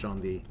damage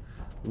on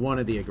one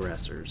of the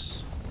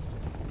aggressors.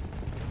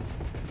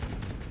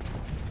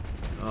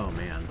 Oh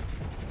man,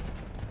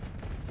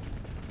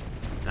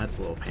 that's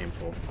a little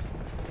painful.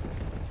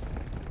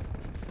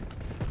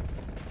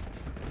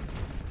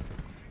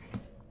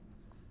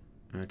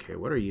 Okay,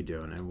 what are you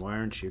doing, and why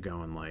aren't you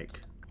going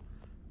like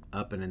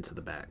up and into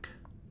the back?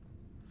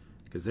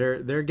 Because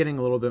they're getting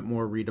a little bit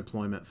more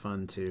redeployment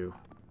fun too.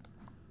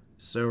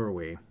 So are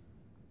we.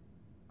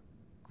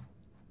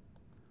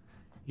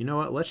 You know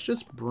what? Let's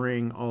just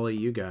bring all of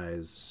you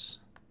guys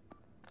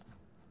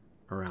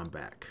around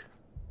back.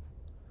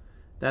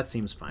 That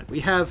seems fine. We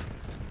have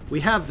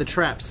the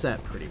trap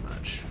set pretty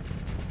much.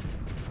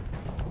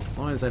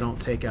 long as I don't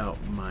take out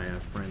my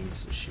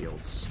friend's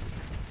shields.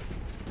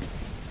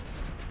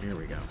 Here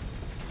we go.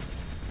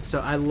 So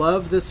I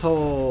love this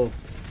whole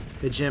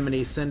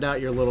hegemony, send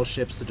out your little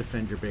ships to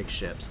defend your big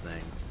ships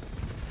thing.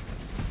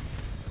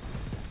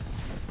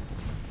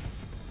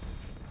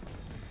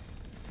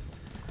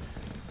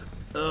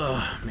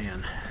 Ugh,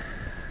 man.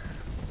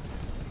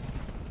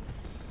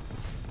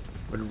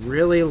 Would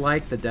really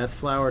like the Death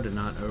Flower to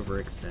not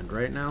overextend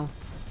right now.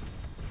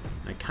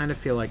 I kind of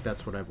feel like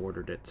that's what I've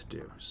ordered it to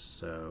do.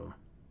 So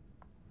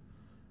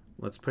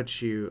let's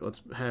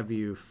have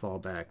you fall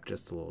back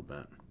just a little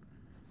bit.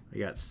 We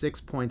got 6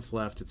 points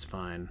left. It's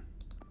fine.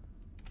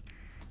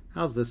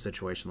 How's this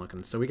situation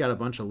looking? So we got a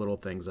bunch of little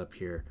things up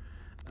here.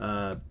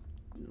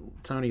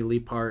 Tony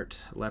Leopard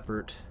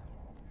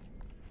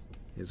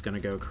is going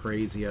to go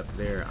crazy up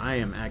there. I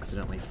am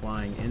accidentally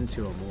flying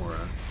into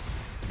Amora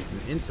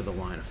and into the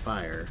line of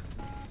fire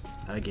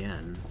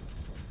again.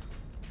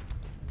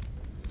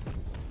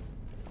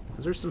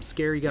 Those are some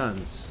scary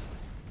guns.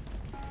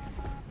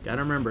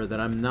 Gotta remember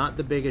that I'm not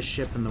the biggest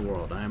ship in the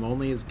world. I am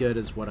only as good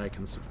as what I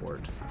can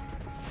support.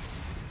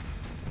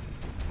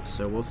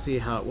 So we'll see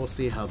how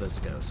this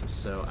goes.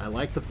 So I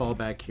like the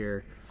fallback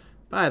here.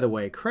 By the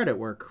way, credit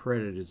where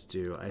credit is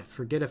due. I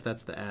forget if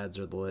that's the ads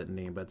or the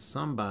litany, but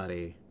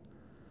somebody's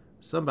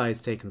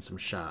taking some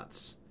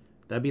shots.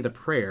 That'd be the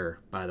prayer,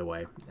 by the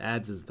way.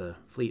 Ads is the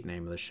fleet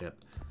name of the ship.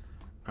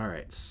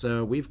 Alright,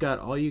 so we've got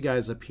all you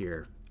guys up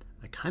here.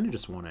 I kind of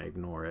just want to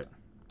ignore it.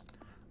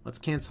 Let's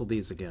cancel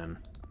these again.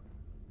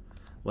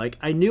 Like,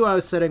 I knew I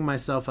was setting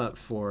myself up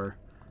for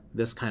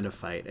this kind of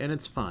fight, and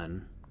it's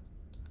fun.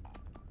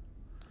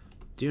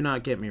 Do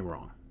not get me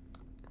wrong.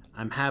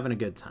 I'm having a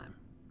good time.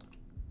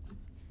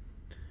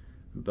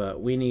 But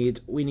we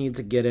need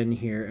to get in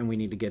here, and we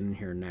need to get in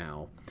here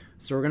now.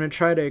 So we're going to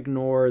try to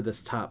ignore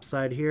this top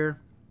side here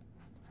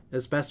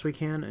as best we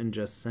can and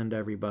just send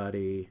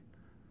everybody...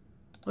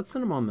 Let's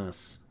send them on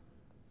this.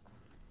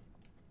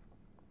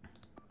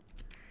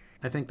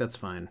 I think that's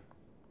fine.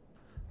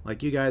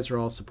 Like, you guys are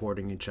all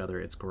supporting each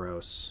other. It's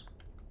gross.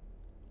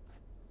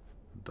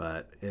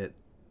 But it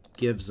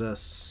gives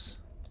us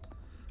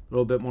a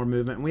little bit more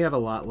movement. And we have a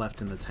lot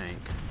left in the tank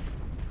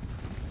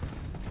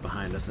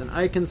behind us. And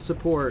I can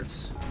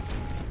support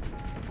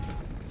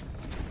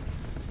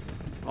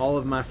all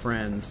of my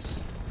friends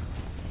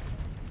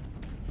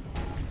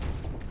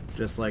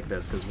just like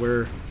this.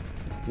 Because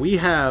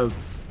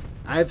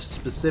I've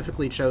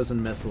specifically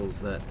chosen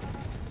missiles that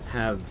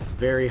have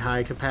very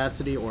high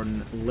capacity or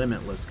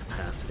limitless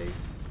capacity,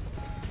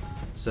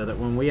 so that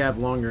when we have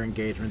longer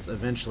engagements,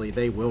 eventually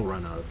they will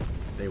run out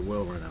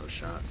of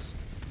shots.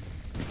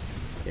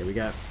 Okay, we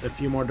got a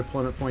few more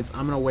deployment points.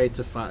 I'm gonna wait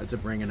to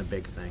bring in a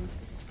big thing.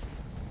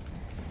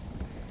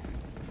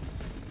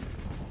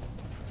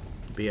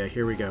 But yeah,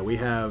 here we go. We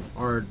have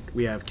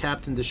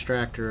Captain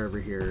Distractor over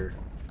here.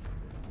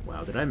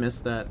 Wow, did I miss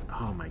that?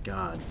 Oh my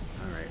god.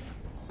 All right,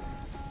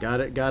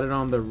 got it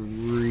on the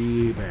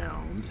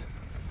rebound.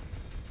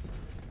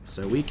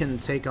 So we can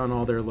take on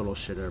all their little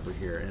shit over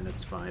here, and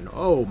it's fine.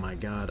 Oh my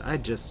god,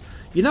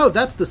 You know,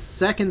 that's the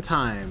second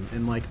time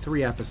in like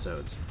 3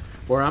 episodes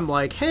where I'm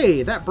like,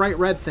 hey, that bright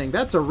red thing,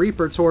 that's a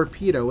Reaper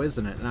torpedo,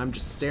 isn't it? And I'm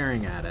just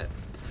staring at it.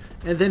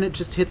 And then it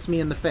just hits me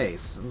in the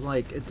face. It's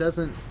like, it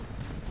doesn't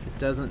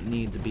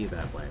need to be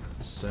that way.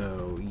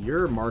 So,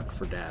 you're marked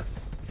for death.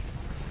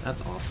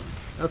 That's awesome.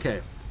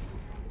 Okay.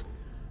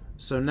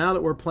 So now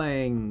that we're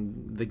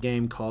playing the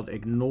game called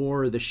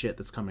Ignore the Shit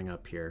that's coming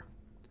up here,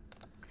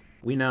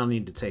 we now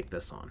need to take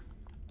this on.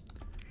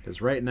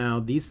 Because right now,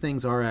 these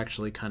things are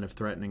actually kind of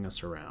threatening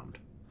us around.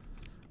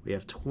 We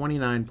have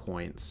 29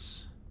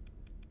 points.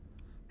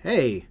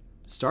 Hey,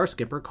 Star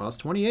Skipper costs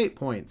 28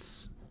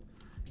 points.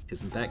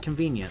 Isn't that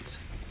convenient?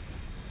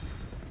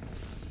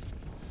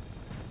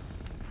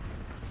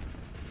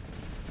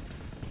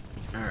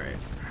 Alright.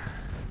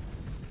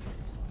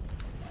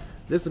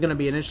 This is going to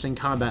be an interesting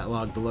combat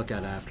log to look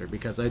at after,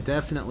 because I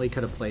definitely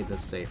could have played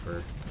this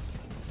safer.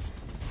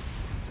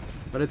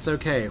 But it's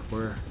okay.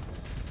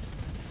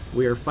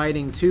 We are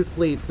fighting 2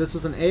 fleets. This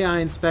was an AI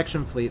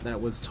inspection fleet that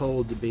was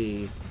told to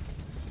be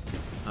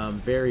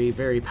very,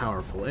 very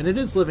powerful. And it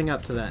is living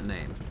up to that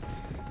name.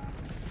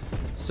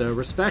 So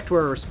respect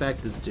where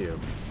respect is due.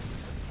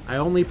 I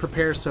only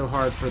prepare so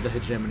hard for the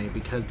hegemony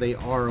because they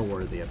are a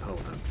worthy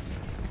opponent.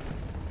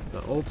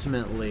 But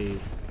ultimately,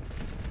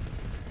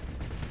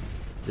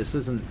 this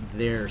isn't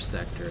their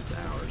sector, it's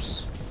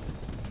ours.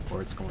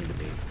 Or it's going to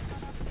be.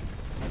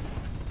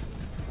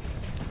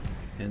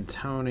 And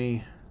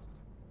Tony,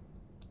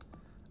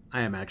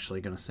 I am actually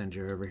going to send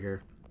you over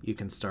here. You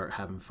can start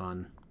having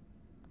fun.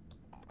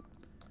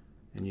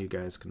 And you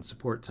guys can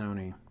support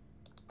Tony.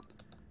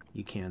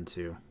 You can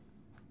too.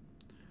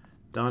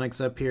 Donic's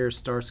up here.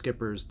 Star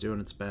Skipper's doing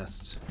its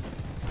best.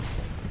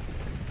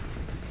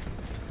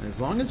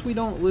 As long as we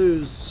don't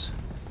lose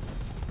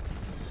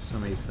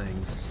some of these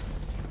things.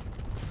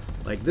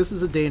 Like, this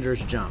is a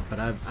dangerous jump, but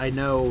I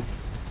know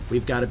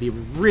we've got to be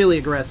really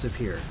aggressive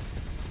here.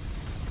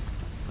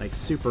 Like,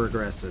 super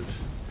aggressive.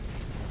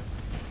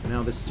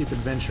 Now this stupid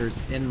venture's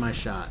in my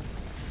shot.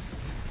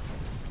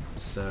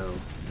 so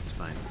it's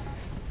fine.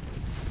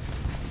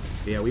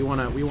 But yeah, we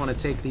wanna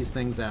take these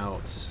things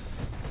out,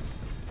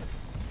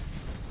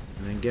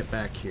 and then get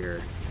back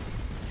here.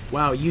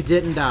 Wow, you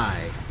didn't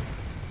die.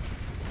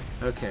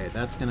 Okay,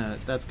 that's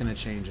gonna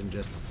change in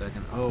just a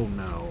second. Oh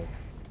no.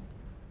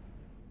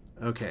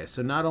 Okay,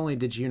 so not only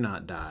did you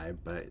not die,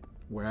 but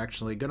we're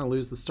actually gonna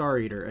lose the Star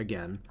Eater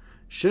again.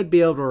 Should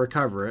be able to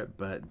recover it,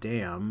 but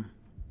damn.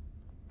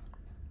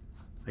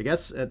 I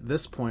guess at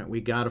this point we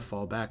gotta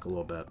fall back a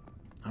little bit.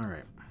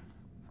 Alright.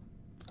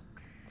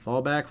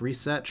 Fall back,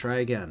 reset, try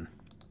again.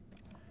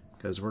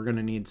 Because we're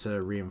gonna need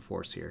to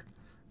reinforce here.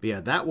 But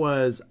yeah, that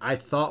was... I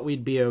thought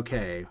we'd be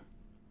okay.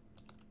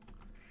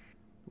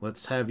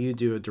 Let's have you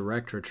do a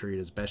direct retreat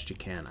as best you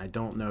can. I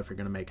don't know if you're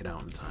gonna make it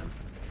out in time.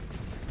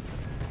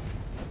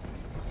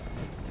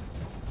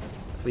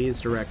 Please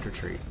direct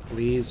retreat.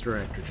 Please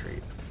direct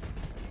retreat.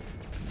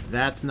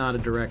 That's not a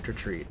direct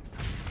retreat.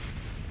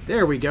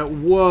 There we go.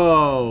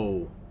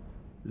 Whoa!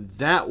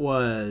 That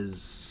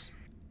was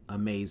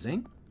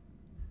amazing.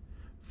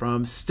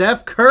 From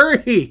Steph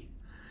Curry!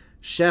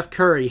 Chef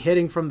Curry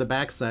hitting from the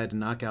backside to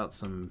knock out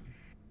some,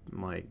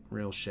 like,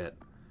 real shit.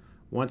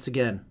 Once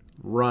again,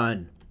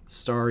 run.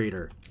 Star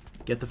Eater.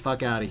 Get the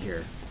fuck out of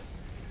here.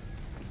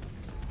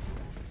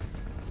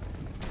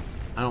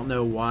 I don't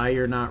know why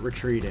you're not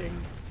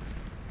retreating.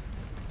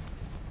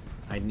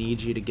 I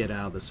need you to get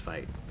out of this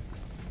fight.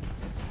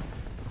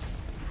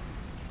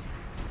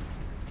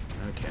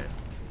 Okay.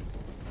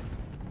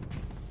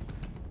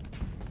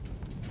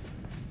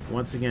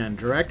 Once again,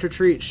 direct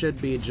retreat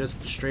should be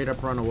just straight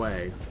up run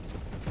away.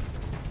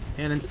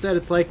 And instead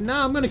it's like, no,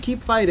 I'm gonna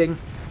keep fighting.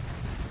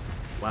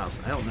 Wow,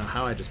 so I don't know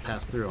how I just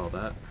passed through all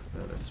that,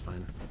 but that's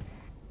fine.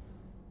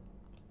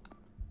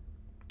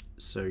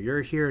 So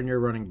you're here and you're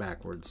running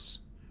backwards.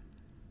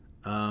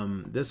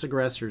 This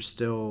aggressor's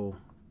still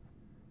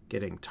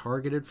getting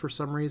targeted for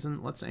some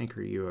reason. Let's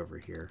anchor you over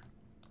here.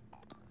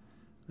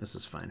 This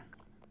is fine.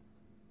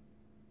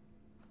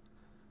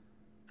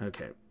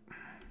 Okay.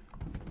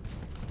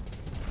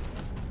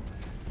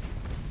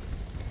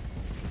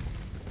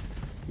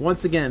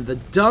 Once again, the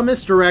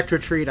dumbest direct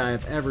retreat I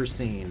have ever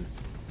seen.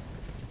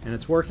 And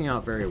it's working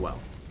out very well.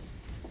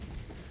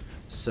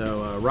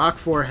 So, Rock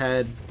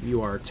Forehead,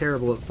 you are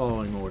terrible at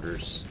following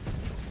orders.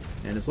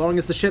 And as long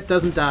as the ship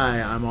doesn't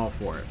die, I'm all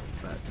for it.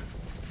 But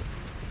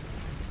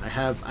I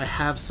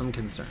have some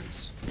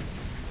concerns.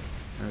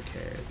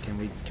 Okay,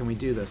 can we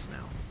do this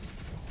now?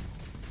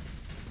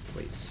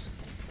 Please.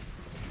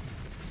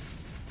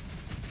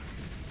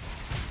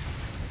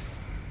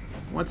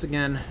 Once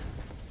again,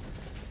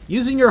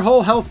 using your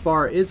whole health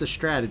bar is a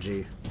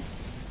strategy.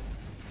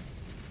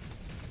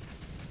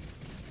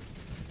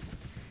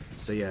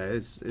 So yeah,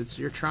 it's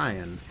you're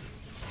trying.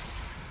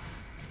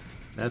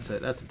 That's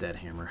a dead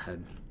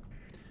hammerhead.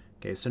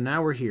 Okay, so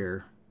now we're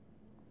here.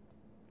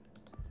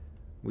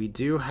 We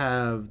do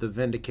have the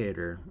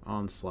Vindicator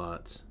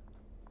onslaught.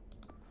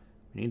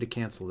 We need to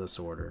cancel this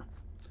order.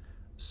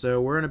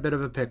 So we're in a bit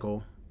of a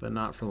pickle, but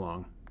not for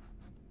long.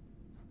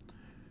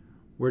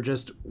 We're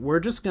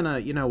just gonna,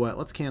 you know what?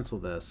 Let's cancel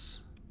this.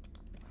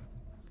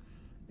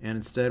 And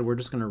instead, we're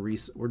just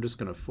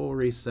gonna full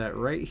reset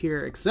right here,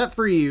 except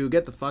for you.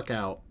 Get the fuck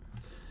out.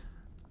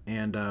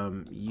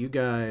 And you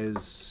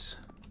guys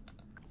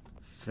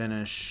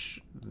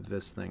finish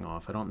this thing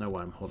off. I don't know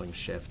why I'm holding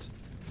shift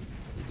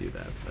to do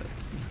that, but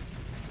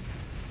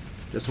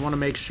just want to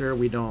make sure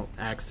we don't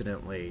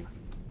accidentally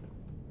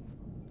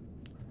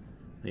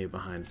leave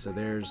behind. So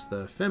there's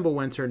the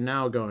Fimbulwinter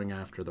now going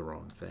after the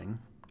wrong thing.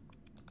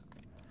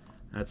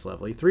 That's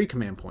lovely. 3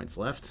 command points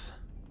left.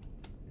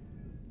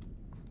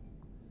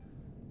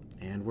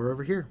 And we're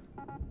over here.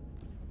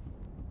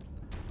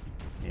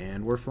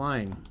 And we're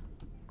flying.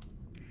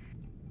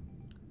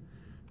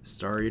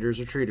 Star Eaters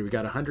retreated. We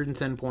got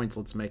 110 points.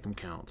 Let's make them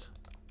count.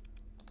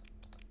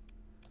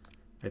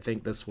 I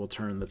think this will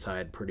turn the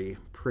tide pretty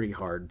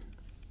hard.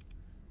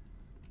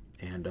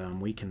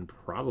 And we can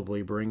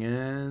probably bring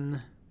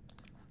in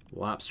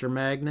Lobster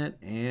Magnet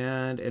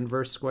and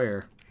Inverse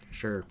Square.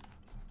 Sure.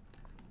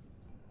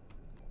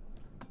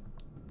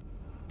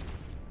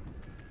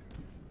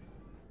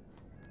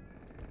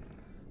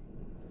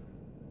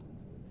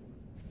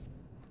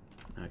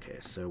 Okay,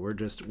 so we're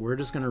just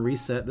gonna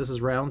reset. This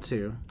is round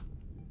 2.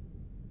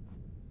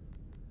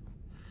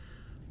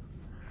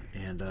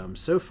 And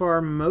so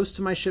far, most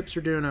of my ships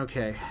are doing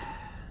okay.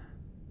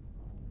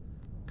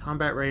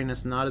 Combat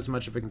readiness, not as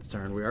much of a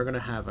concern. We are going to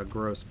have a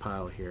gross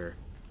pile here.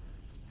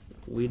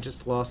 We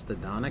just lost the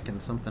Donic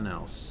and something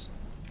else.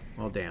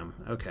 Well, damn.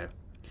 Okay.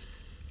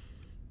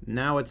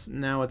 Now it's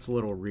a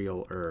little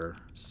realer.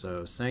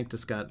 So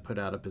Sanctus got put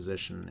out of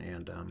position,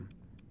 and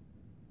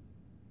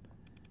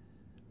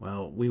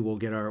well, we will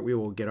get our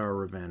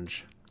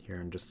revenge here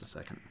in just a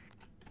second.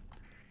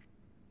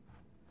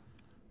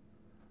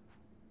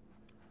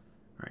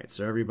 Alright,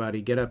 so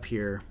everybody get up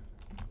here.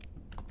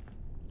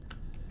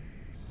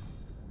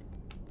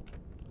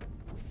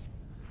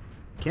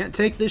 Can't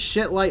take this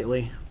shit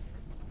lightly.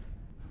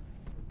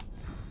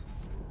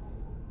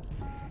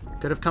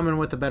 Could have come in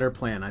with a better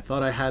plan. I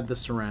thought I had the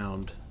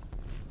surround.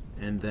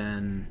 And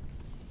then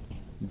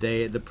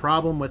the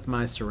problem with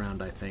my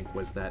surround, I think,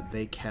 was that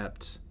they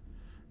kept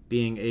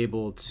being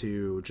able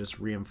to just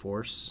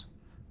reinforce.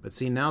 But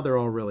see, now they're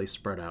all really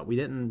spread out. We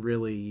didn't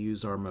really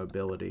use our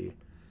mobility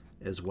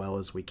as well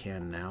as we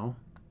can now.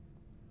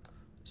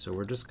 So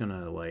we're just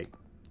gonna, like,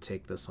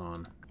 take this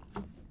on.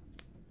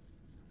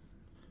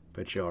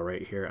 Put you all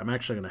right here. I'm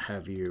actually gonna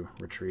have you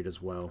retreat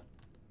as well.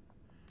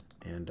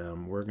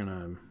 And we're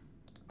gonna...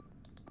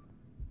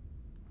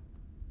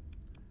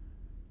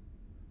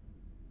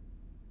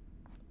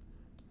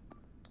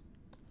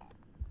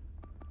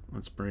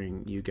 Let's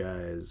bring you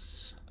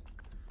guys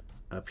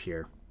up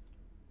here.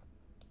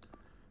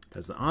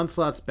 Because the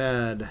onslaught's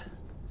bad,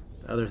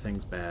 the other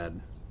thing's bad.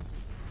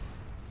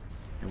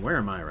 And where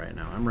am I right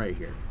now? I'm right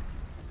here.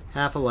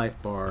 Half a life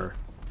bar.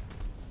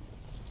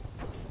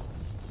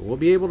 But we'll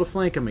be able to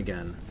flank him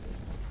again.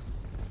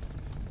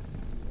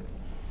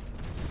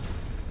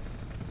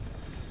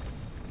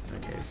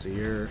 Okay, so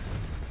you're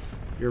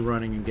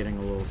running and getting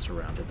a little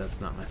surrounded.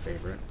 That's not my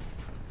favorite.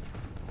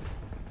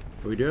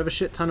 But we do have a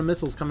shit ton of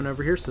missiles coming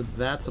over here, so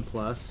that's a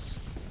plus.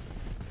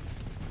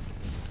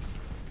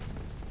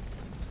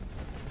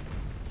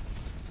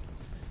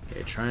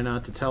 Okay, try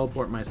not to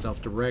teleport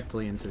myself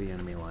directly into the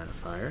enemy line of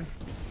fire.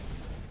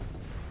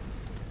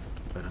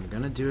 But I'm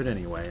gonna do it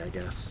anyway, I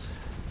guess.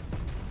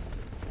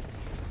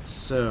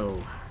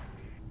 So...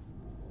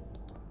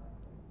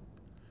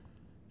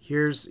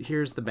 Here's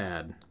the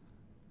bad.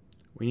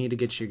 We need to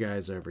get you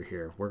guys over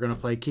here. We're gonna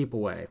play keep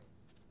away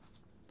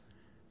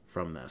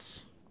from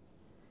this.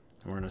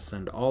 And we're going to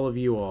send all of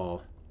you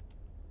all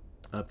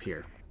up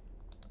here.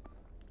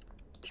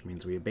 Which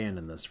means we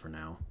abandon this for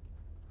now.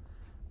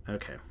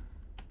 Okay.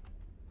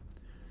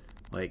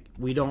 Like,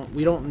 we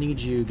don't need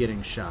you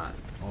getting shot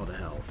all to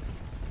hell.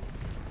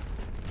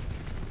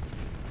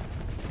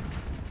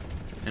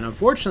 And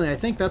unfortunately, I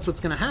think that's what's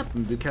going to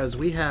happen because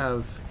we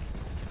have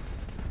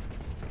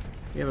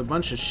a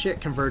bunch of shit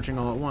converging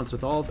all at once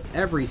with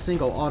every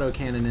single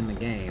autocannon in the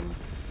game.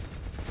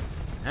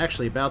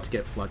 Actually about to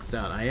get fluxed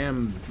out. I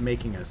am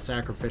making a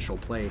sacrificial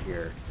play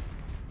here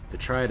to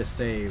try to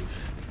save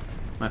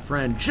my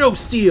friend Joe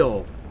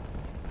Steele,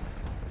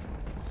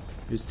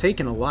 who's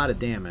taken a lot of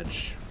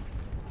damage.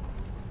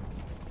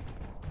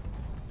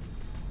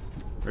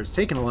 Or has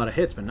taken a lot of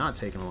hits, but not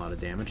taken a lot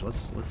of damage.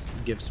 Let's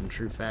give some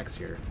true facts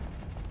here.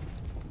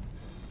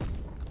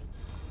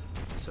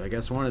 So I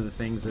guess one of the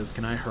things is,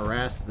 can I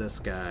harass this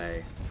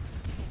guy?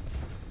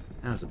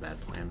 That was a bad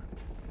plan.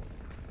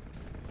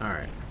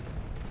 Alright.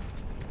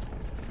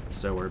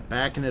 So we're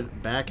backing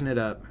it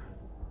up.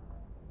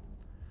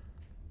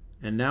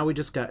 And now we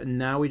just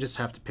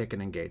have to pick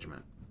an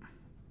engagement.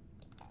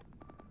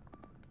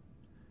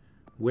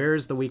 Where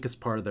is the weakest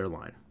part of their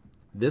line?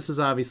 This is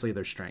obviously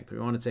their strength. We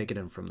want to take it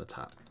in from the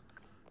top.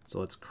 So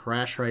let's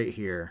crash right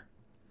here.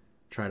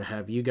 Try to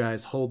have you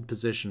guys hold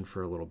position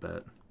for a little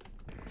bit.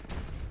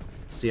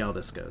 See how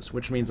this goes.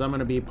 Which means I'm going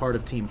to be part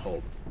of Team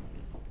Hold.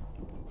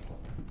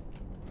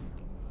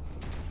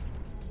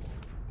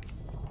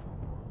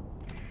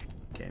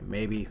 Okay,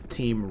 maybe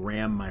Team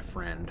Ram my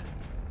friend.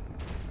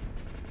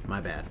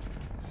 My bad.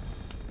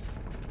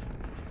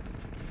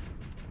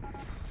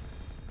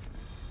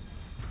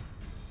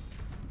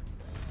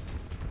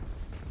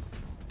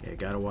 Okay,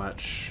 gotta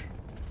watch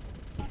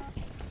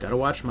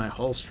my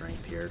hull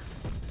strength here.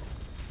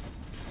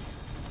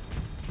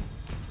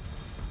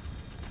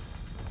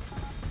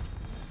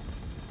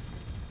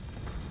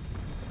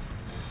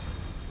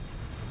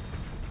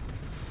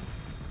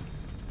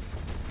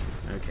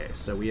 Okay,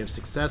 so we have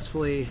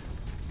successfully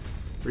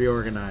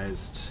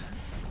reorganized.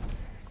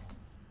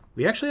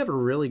 We actually have a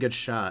really good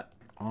shot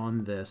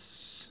on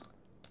this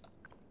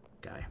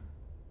guy.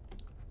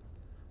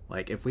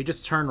 Like, if we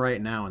just turn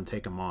right now and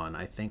take him on,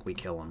 I think we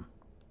kill him.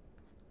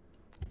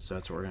 So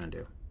that's what we're gonna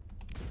do.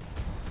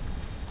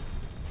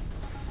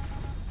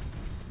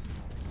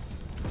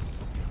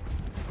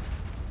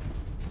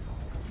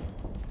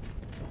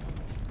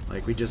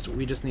 Like, we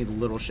just need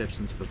little ships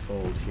into the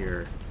fold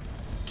here.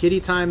 Kitty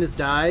time has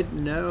died?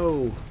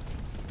 No.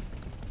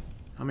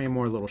 How many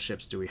more little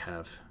ships do we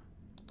have?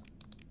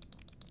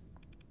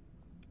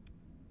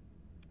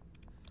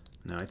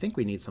 No, I think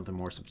we need something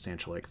more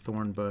substantial, like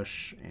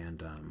Thornbush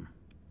and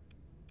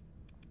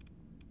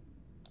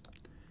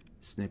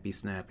Snippy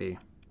Snappy.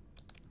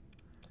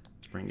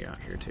 Let's bring you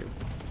out here too.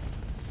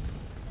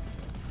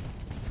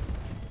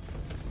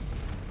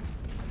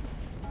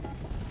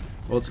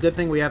 Well, it's a good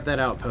thing we have that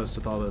outpost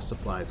with all those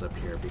supplies up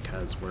here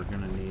because we're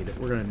gonna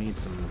need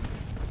some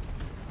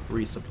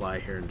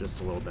resupply here in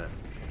just a little bit.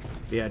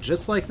 But yeah,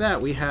 just like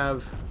that, we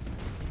have.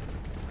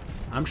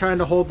 I'm trying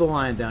to hold the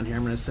line down here.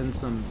 I'm going to send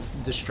some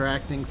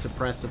distracting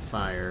suppressive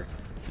fire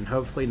and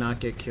hopefully not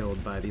get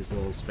killed by these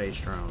little space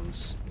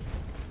drones.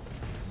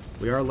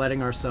 We are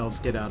letting ourselves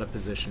get out of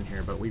position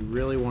here, but we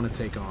really want to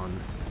take on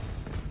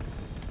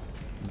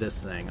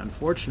this thing.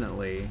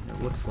 Unfortunately,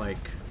 it looks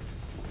like...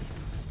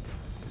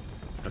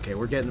 Okay,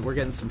 we're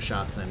getting some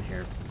shots in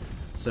here.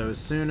 So as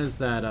soon as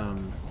that,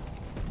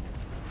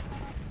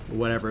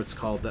 whatever it's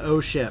called, the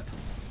O ship.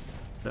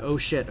 The oh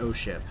shit, oh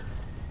ship.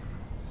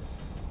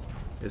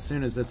 as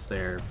soon as it's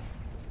there,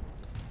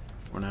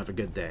 we're gonna have a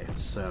good day.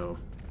 So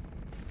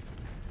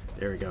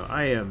there we go.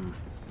 I am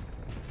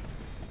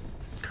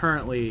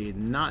currently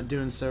not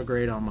doing so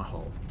great on my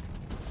hull.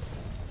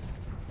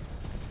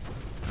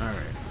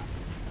 Alright.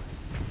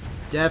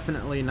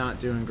 Definitely not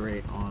doing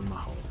great on my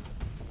hull.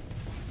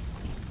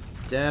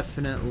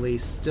 Definitely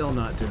still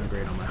not doing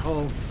great on my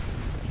hull.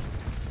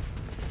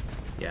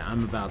 Yeah,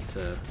 I'm about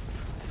to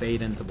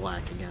fade into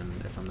black again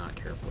if I'm not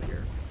careful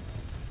here.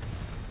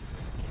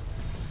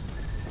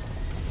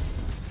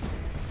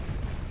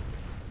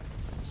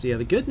 So yeah,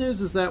 the good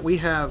news is that we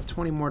have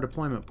 20 more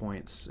deployment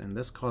points, and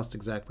this cost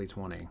exactly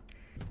 20.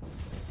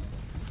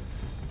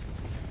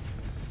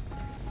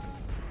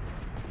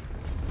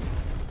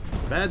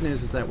 Bad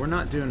news is that we're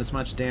not doing as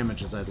much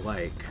damage as I'd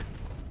like.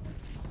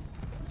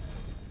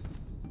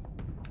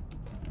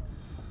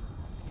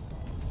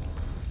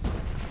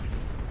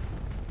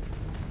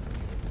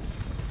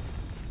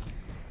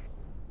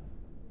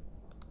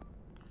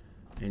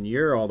 And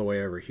you're all the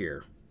way over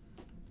here.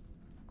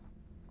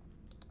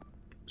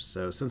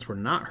 So since we're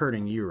not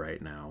hurting you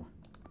right now,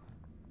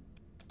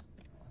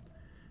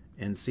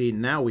 and see,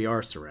 now we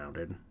are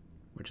surrounded,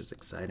 which is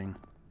exciting.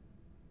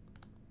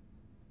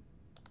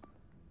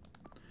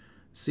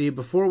 See,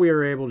 before we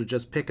were able to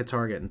just pick a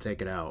target and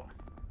take it out.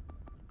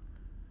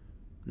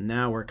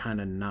 Now we're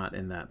kind of not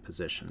in that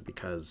position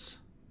because,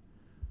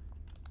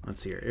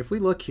 let's see here. If we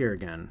look here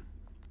again,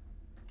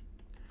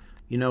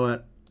 you know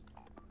what?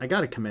 I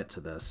got to commit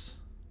to this.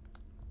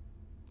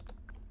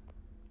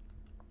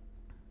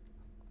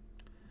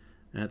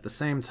 And at the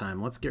same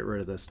time, let's get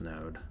rid of this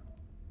node.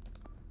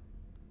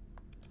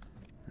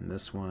 And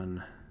this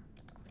one.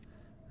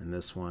 And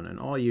this one. And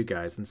all you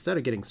guys, instead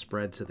of getting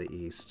spread to the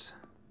east,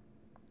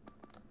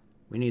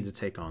 we need to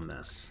take on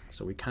this.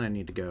 So we kind of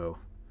need to go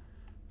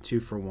 2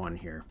 for 1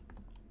 here.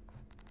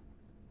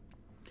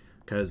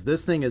 Because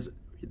this thing is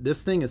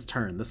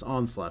turned. This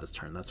onslaught is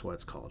turned. That's what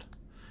it's called.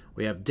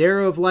 We have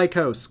Darrow of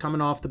Lycos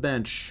coming off the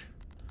bench.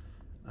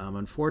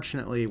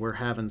 Unfortunately, we're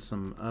having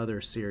some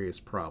other serious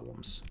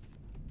problems.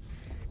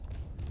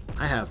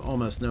 I have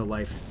almost no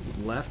life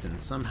left and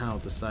somehow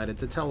decided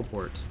to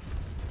teleport.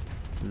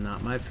 It's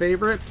not my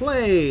favorite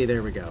play.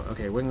 There we go.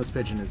 Okay, Wingless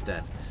Pigeon is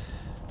dead.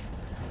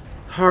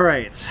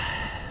 Alright.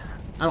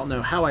 I don't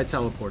know how I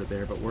teleported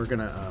there, but we're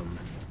gonna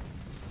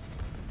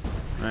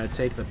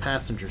take the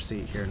passenger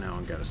seat here now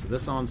and go. So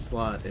this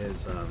onslaught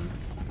is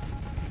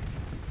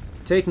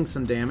taking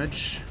some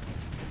damage.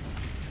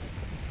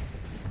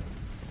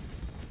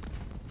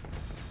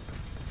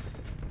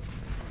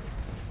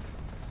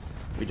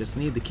 We just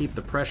need to keep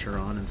the pressure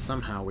on, and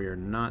somehow we are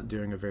not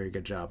doing a very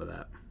good job of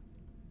that.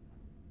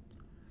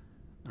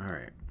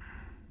 Alright.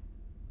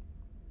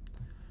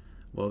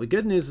 Well, the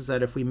good news is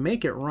that if we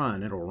make it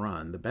run, it'll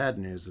run. The bad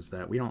news is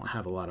that we don't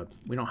have a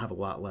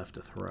lot left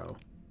to throw.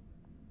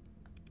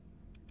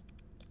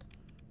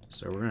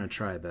 So we're going to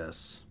try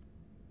this.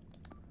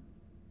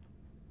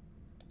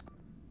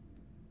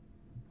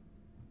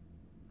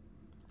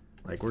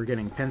 Like, we're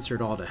getting pincered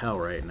all to hell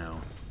right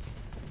now.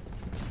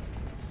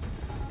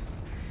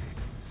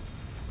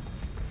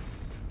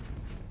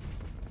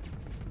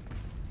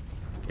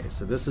 Okay,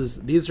 so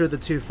these are the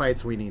 2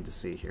 fights we need to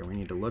see here. We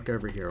need to look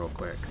over here real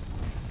quick.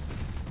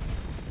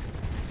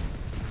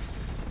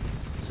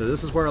 So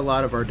this is where a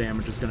lot of our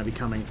damage is going to be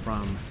coming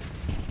from.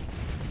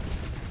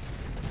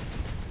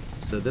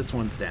 So this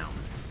one's down.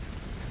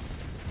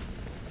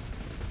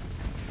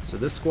 So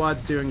this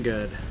squad's doing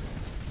good.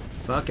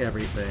 Fuck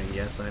everything.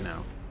 Yes, I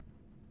know.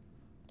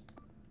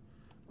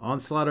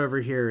 Onslaught over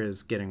here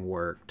is getting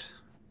worked.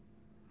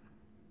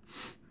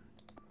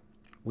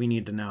 We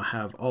need to now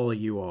have all of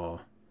you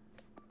all,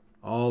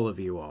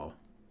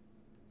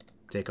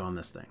 take on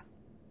this thing.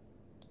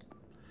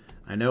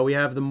 I know we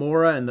have the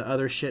Mora and the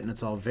other shit, and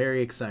it's all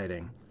very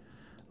exciting.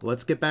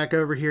 Let's get back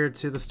over here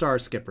to the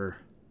Starskipper.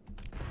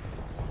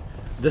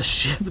 The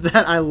ship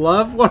that I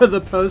love, one of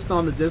the posts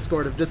on the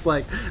Discord of just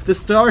like, the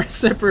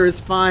Starskipper is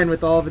fine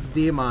with all of its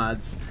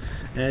D-mods.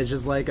 And it's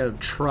just like a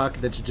truck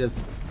that's just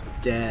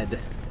dead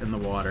in the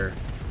water.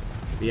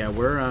 But yeah,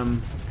 we're,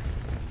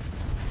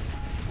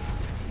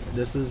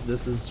 this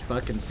is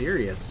fucking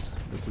serious.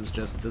 This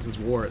is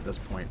war at this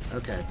point.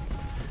 Okay.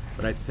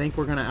 But I think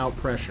we're gonna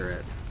outpressure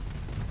it.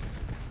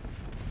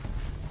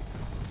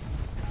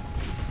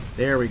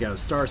 There we go.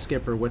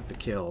 Starskipper with the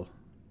kill.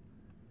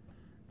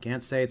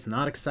 Can't say it's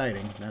not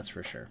exciting, that's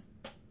for sure.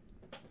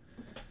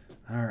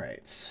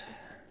 Alright.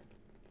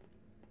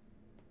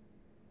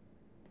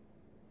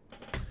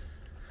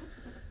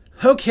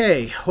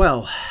 Okay,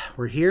 well,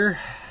 we're here,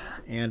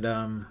 and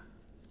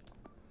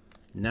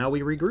now we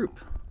regroup.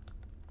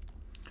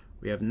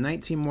 We have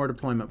 19 more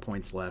deployment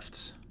points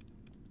left.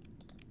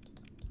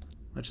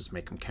 Let's just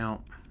make them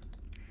count.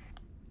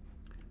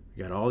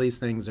 We got all these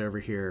things over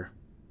here.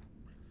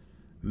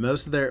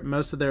 Most of their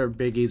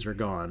biggies are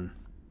gone.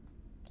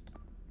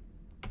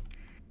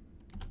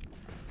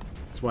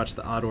 Let's watch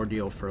the odd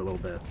ordeal for a little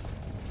bit.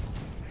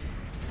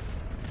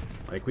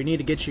 Like, we need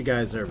to get you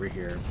guys over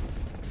here.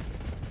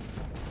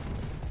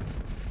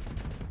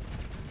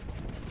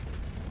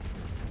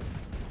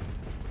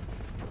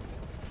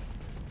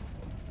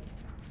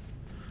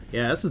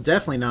 Yeah, this is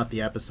definitely not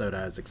the episode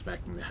I was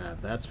expecting to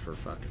have. That's for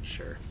fucking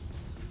sure.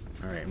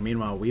 Alright,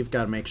 meanwhile, we've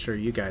got to make sure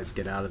you guys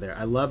get out of there.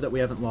 I love that we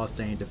haven't lost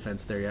any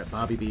defense there yet.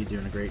 Bobby B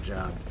doing a great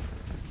job.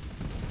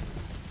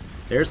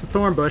 There's the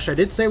Thorn Bush. I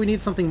did say we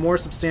need something more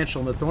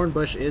substantial, and the Thorn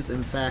Bush is,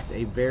 in fact,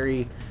 a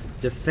very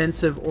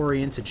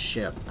defensive-oriented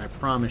ship. I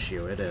promise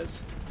you, it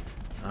is.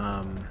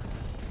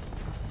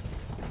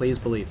 Please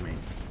believe me.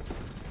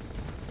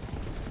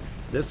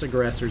 This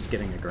aggressor's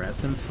getting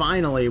aggressed, and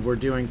finally, we're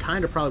doing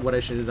kind of probably what I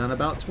should have done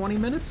about 20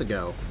 minutes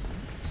ago.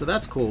 So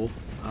that's cool.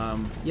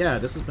 Yeah,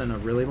 this has been a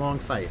really long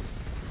fight.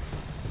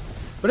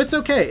 But it's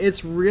okay.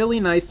 It's really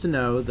nice to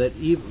know that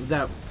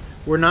that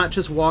we're not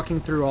just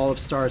walking through all of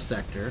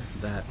Starsector.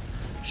 That,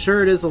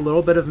 sure, it is a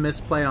little bit of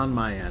misplay on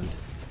my end.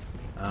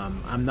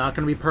 I'm not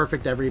going to be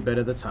perfect every bit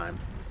of the time.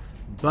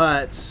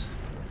 But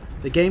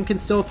the game can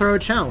still throw a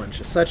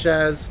challenge, such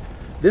as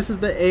this is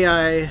the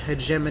AI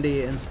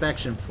Hegemony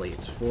Inspection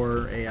Fleet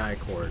for AI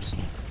cores.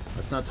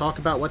 Let's not talk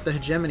about what the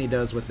Hegemony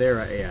does with their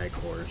AI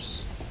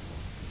cores.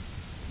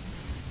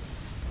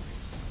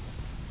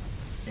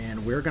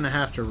 And we're going to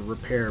have to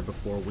repair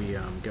before we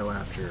go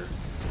after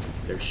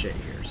their shit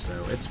here,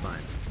 so it's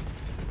fine.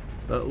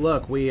 But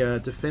look, we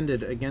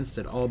defended against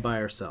it all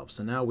by ourselves,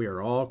 so now we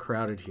are all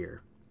crowded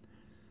here.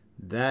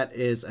 That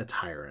is a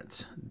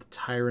Tyrant. The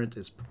Tyrant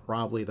is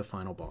probably the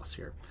final boss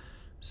here.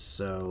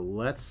 So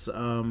let's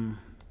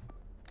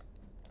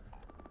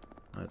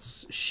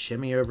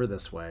shimmy over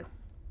this way.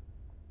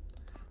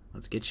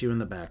 Let's get you in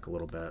the back a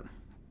little bit.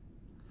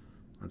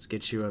 Let's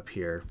get you up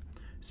here.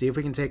 See if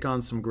we can take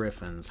on some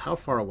Griffins. How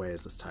far away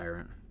is this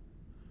Tyrant?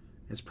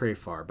 It's pretty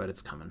far, but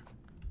it's coming.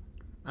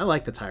 I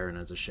like the Tyrant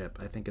as a ship.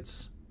 I think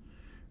it's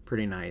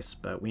pretty nice,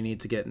 but we need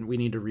to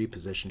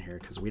reposition here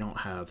because we don't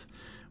have.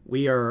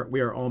 We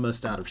are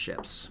almost out of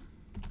ships,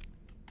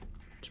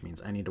 which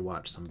means I need to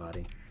watch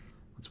somebody.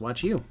 Let's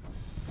watch you,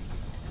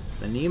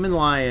 the Neiman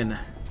Lion.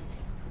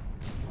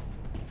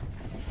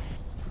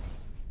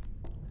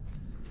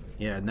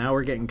 Yeah, now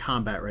we're getting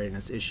combat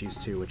readiness issues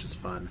too, which is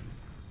fun.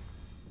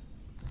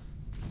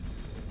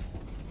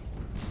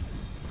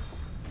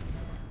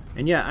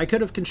 And yeah, I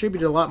could have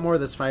contributed a lot more to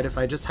this fight if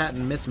I just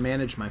hadn't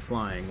mismanaged my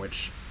flying,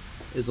 which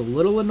is a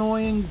little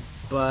annoying,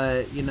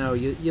 but, you know,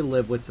 you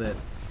live with it.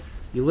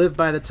 You live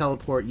by the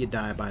teleport, you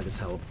die by the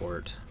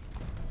teleport.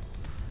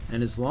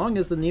 And as long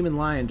as the Neiman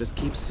Lion just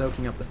keeps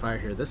soaking up the fire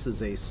here, this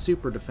is a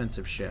super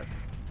defensive ship.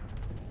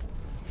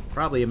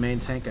 Probably a main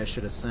tank I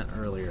should have sent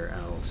earlier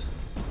out.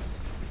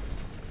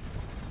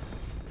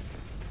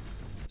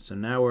 So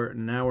now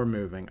we're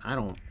moving. I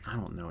don't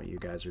know what you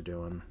guys are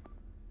doing.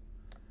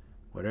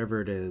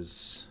 Whatever it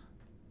is,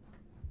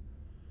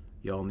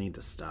 y'all need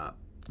to stop.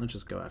 Let's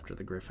just go after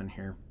the Griffin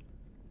here.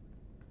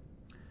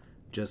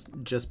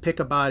 Just pick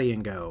a body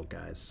and go,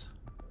 guys.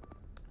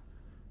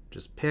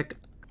 Just pick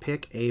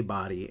a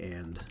body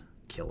and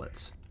kill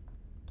it.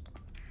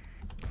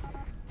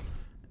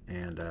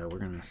 And we're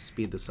gonna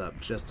speed this up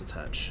just a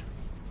touch.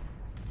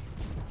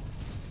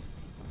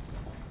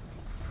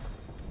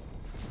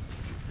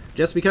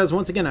 Just because,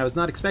 once again, I was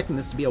not expecting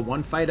this to be a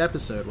one-fight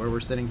episode where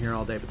we're sitting here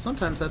all day, but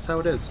sometimes that's how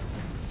it is.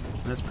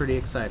 That's pretty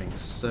exciting.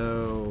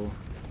 So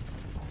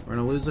we're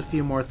going to lose a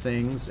few more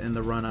things in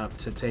the run-up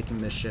to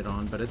taking this shit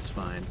on, but it's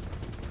fine.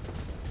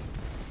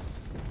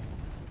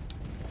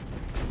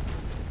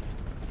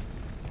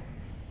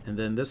 And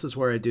then this is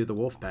where I do the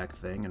Wolfpack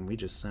thing, and we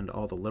just send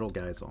all the little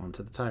guys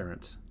onto the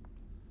Tyrant.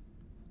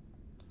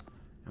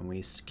 And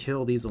we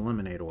kill these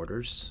Eliminate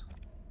orders.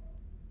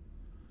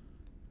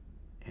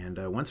 And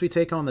once we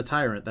take on the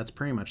Tyrant, that's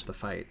pretty much the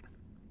fight.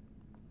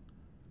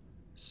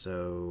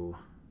 So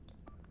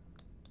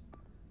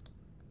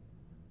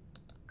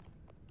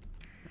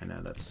I know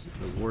that's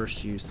the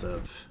worst use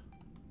of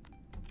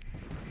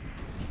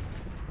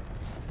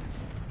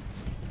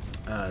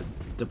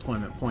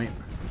deployment point,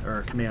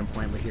 or command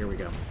point, but here we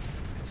go.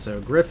 So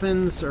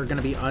Griffins are going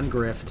to be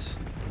ungriffed.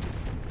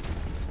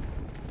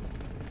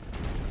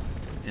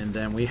 And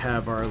then we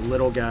have our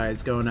little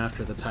guys going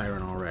after the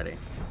Tyrant already.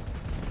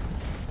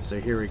 So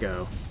here we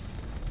go.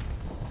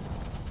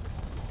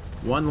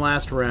 One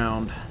last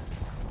round.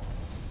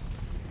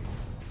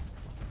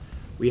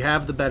 We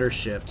have the better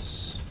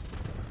ships.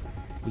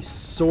 We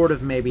sort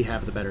of maybe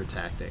have the better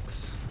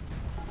tactics.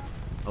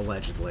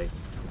 Allegedly.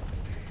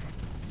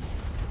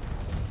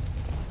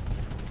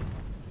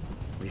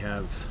 We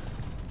have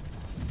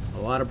a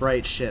lot of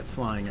bright shit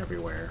flying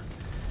everywhere.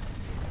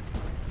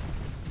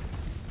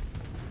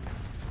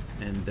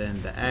 And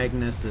then the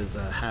Agnes is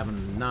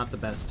having not the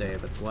best day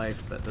of its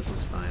life, but this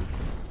is fine.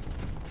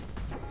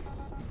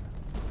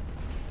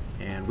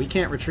 And we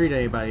can't retreat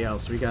anybody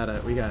else. We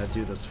gotta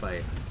do this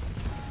fight.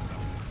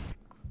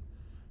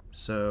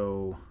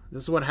 So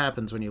this is what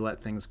happens when you let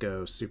things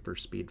go super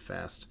speed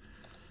fast.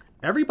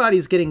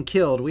 Everybody's getting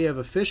killed. We have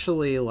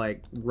officially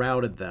like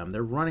routed them.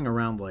 They're running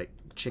around like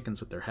chickens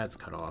with their heads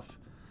cut off.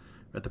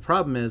 But the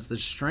problem is the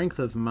strength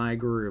of my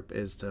group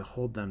is to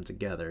hold them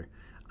together.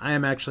 I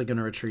am actually going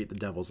to retreat the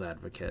Devil's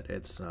Advocate.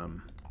 It's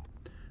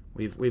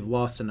we've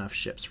lost enough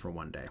ships for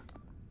one day.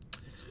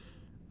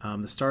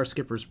 The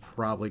Starskipper's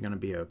probably going to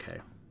be okay.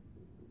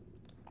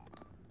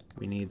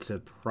 We need to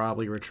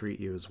probably retreat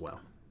you as well.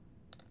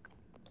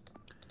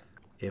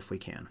 If we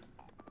can.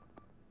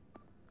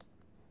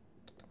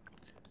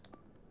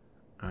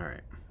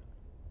 Alright.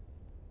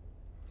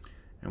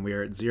 And we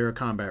are at 0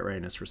 combat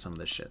readiness for some of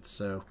this shit.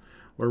 So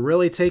we're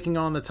really taking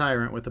on the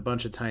Tyrant with a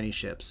bunch of tiny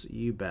ships.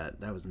 You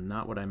bet. That was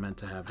not what I meant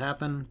to have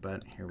happen,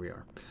 but here we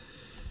are.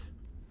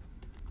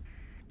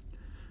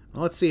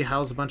 Well, let's see,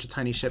 how's a bunch of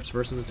tiny ships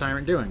versus a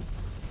Tyrant doing?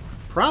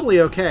 Probably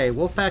okay.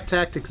 Wolfpack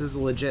Tactics is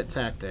a legit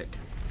tactic.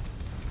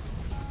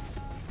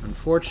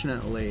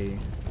 Unfortunately,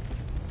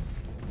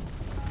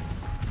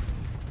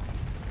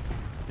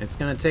 it's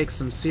going to take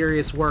some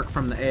serious work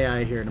from the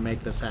AI here to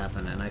make this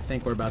happen, and I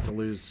think we're about to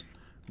lose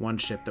one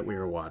ship that we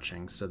were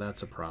watching, so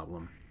that's a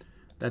problem.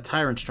 That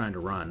Tyrant's trying to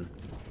run,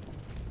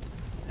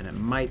 and it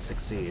might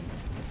succeed.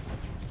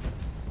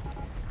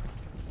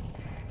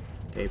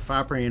 Okay,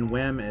 Foppering and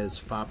Whim is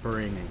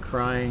foppering and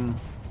crying.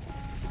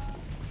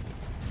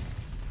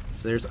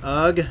 So there's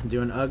Ugg,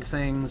 doing Ugg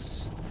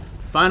things.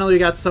 Finally, we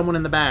got someone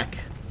in the back.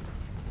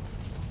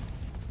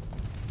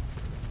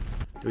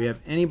 Do we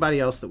have anybody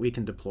else that we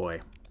can deploy?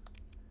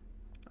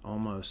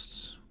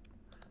 Almost.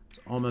 It's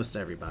almost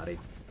everybody.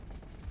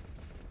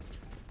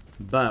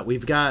 But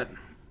we've got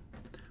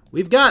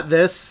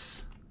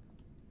this.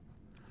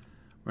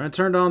 We're going to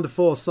turn it on to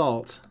full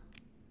assault.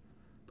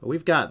 But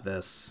we've got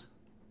this.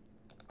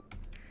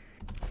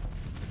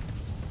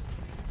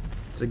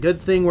 It's a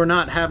good thing we're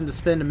not having to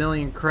spend 1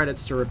 million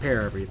credits to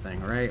repair everything,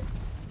 right?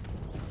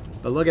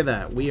 But look at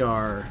that. We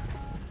are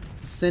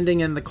sending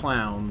in the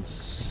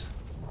clowns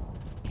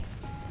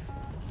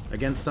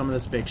against some of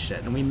this big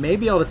shit. And we may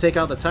be able to take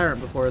out the Tyrant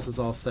before this is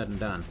all said and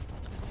done.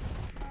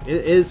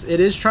 It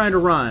is trying to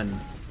run.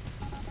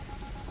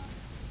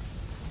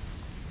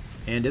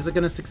 And is it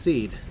going to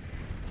succeed?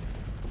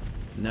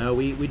 No,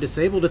 we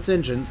disabled its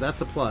engines.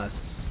 That's a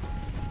plus.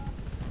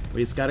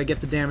 We just got to get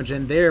the damage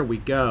in. There we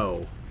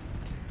go.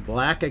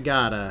 Black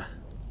Agata.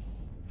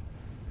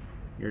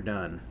 You're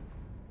done.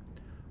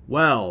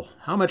 Well,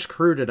 how much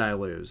crew did I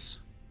lose?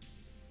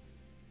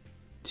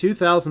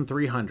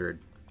 2,300.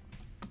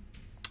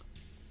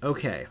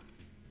 Okay.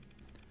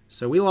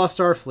 So we lost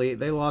our fleet.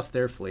 They lost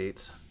their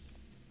fleet.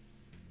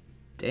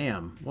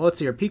 Damn. Well, let's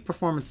see. Our peak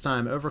performance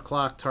time,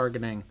 overclock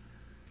targeting.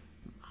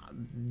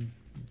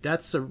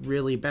 That's a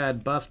really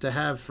bad buff to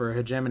have for a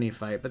hegemony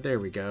fight, but there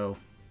we go.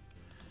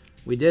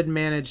 We did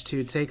manage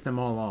to take them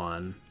all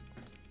on.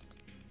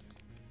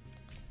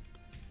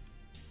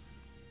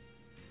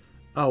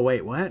 Oh,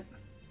 wait, what?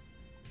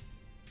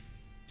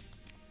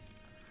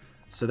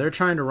 So they're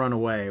trying to run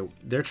away.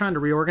 They're trying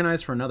to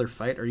reorganize for another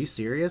fight? Are you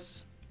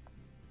serious?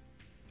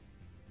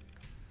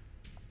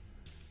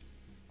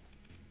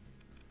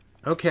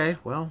 Okay,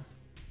 well.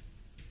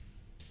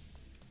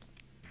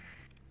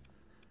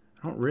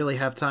 I don't really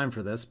have time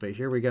for this, but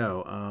here we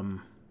go.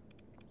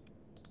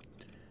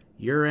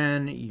 You're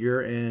in,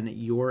 you're in,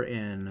 you're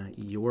in,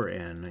 you're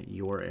in,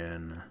 you're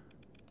in.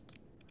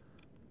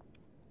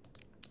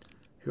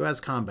 Who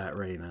has combat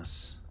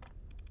readiness?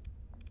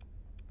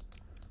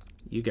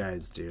 You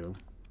guys do.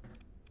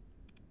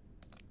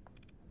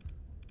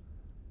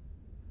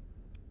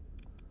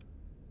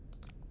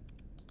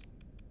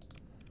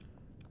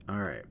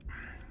 Alright.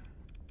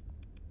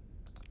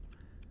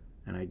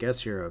 And I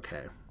guess you're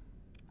okay.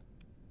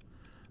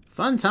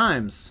 Fun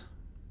times.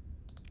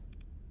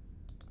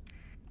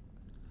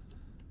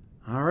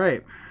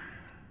 Alright.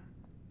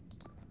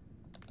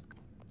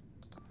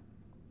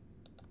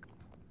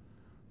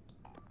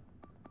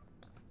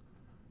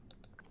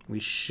 We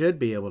should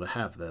be able to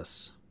have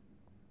this.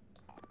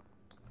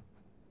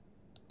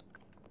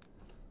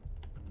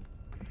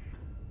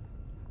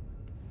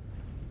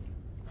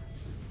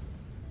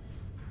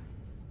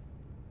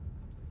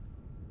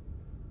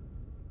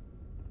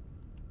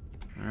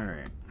 All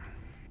right.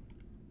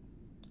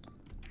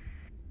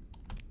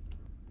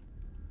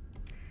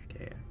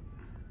 Okay.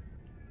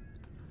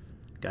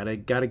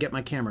 Gotta get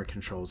my camera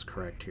controls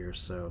correct here,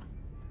 so...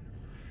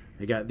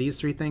 We got these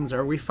 3 things.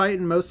 Are we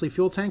fighting mostly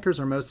fuel tankers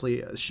or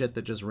mostly shit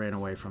that just ran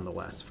away from the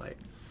last fight?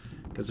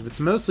 Because if it's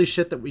mostly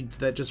shit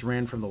that just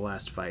ran from the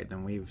last fight,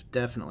 then we've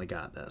definitely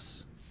got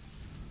this.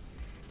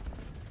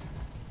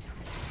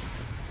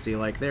 See,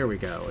 like, there we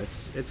go.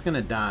 It's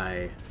gonna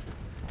die.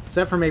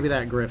 Except for maybe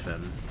that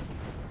Griffin.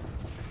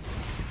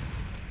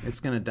 It's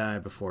gonna die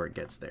before it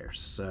gets there.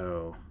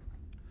 So,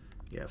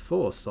 yeah,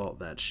 full assault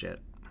that shit.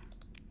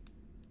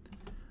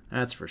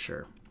 That's for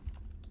sure.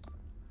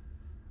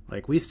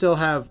 Like, we still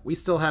have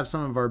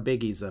some of our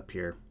biggies up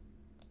here.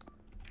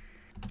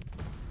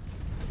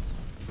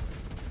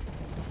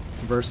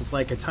 Versus,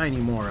 like, a tiny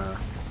Mora.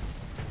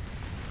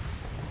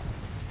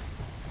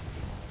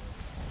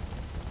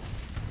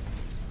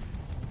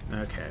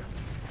 Okay.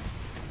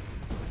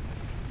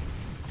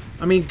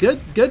 I mean,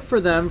 good for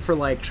them for,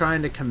 like,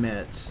 trying to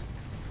commit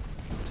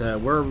to,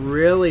 we're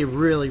really,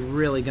 really,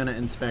 really gonna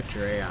inspect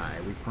your AI,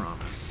 we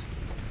promise.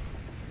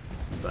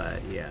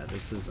 But, yeah,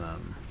 this is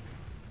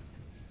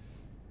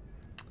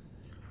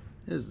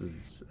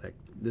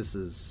This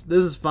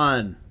is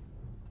fun.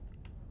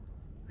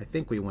 I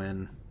think we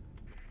win.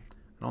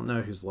 I don't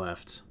know who's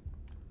left.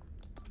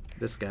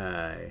 This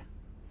guy.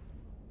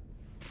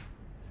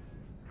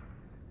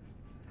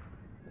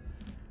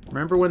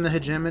 Remember when the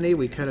hegemony,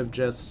 we could have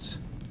just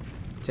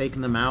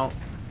taken them out?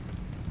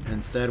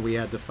 Instead, we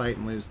had to fight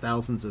and lose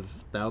thousands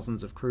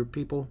of crew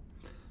people.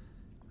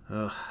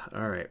 Ugh,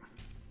 alright.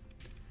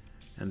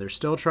 And they're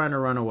still trying to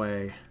run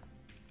away.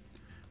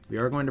 We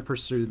are going to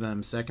pursue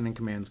them. Second in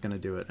command's going to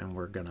do it, and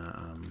we're going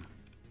to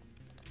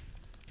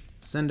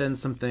send in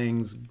some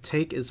things.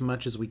 Take as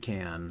much as we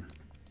can.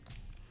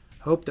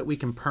 Hope that we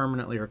can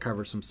permanently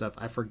recover some stuff.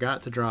 I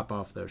forgot to drop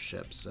off those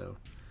ships, so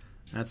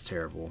that's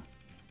terrible.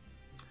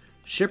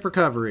 Ship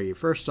recovery.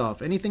 First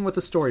off, anything with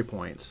a story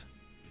point.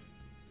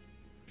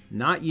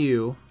 Not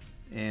you.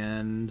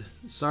 And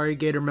sorry,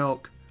 Gator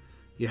Milk.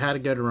 You had a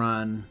good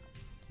run.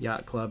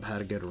 Yacht Club had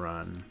a good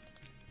run.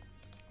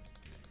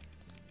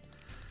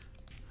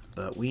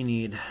 But we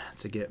need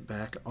to get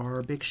back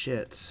our big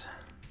shit.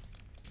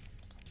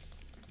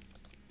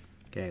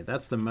 Okay,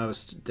 that's the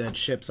most dead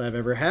ships I've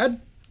ever had.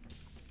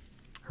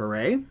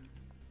 Hooray.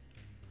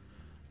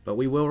 But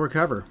we will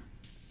recover.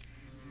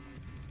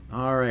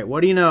 Alright,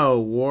 what do you know?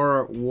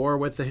 War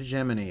with the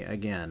hegemony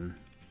again.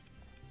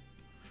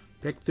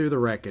 Pick through the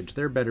wreckage.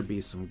 There better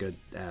be some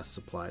good-ass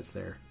supplies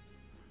there.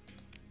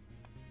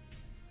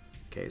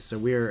 Okay, so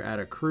we're at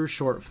a crew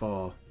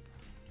shortfall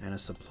and a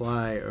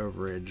supply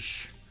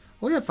overage.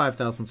 Well, we have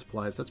 5,000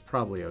 supplies. That's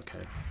probably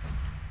okay.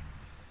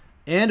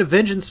 And a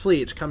vengeance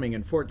fleet coming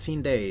in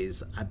 14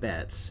 days, I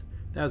bet.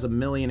 That was 1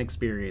 million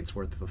experience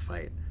worth of a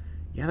fight.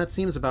 Yeah, that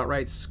seems about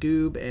right.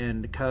 Scoob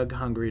and Cug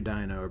Hungry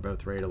Dino are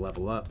both ready to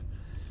level up.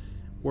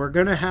 We're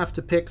going to have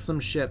to pick some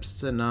ships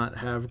to not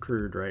have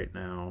crewed right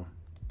now.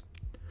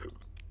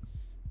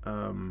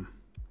 And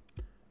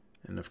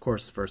of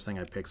course, the first thing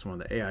I pick is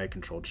one of the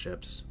AI-controlled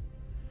ships.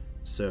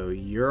 So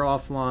you're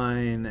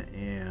offline,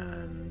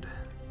 and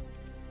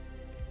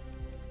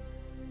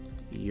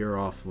you're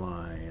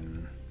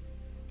offline.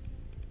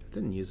 It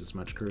didn't use as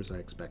much crew as I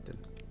expected.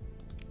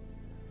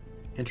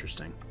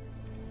 Interesting.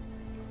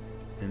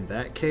 In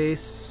that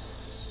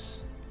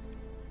case,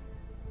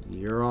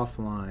 you're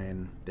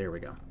offline. There we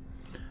go.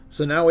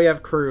 So now we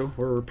have crew.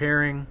 We're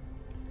repairing.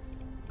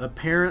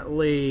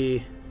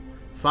 Apparently,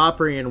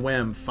 Foppery and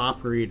Wim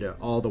Fopperied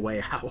all the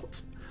way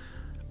out.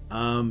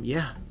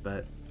 Yeah,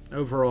 but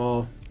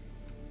overall,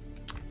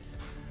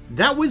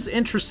 that was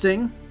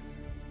interesting.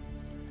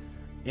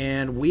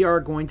 And we are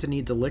going to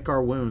need to lick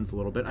our wounds a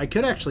little bit. I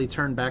could actually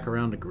turn back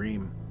around to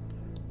Greem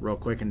real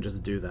quick and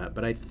just do that.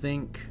 But I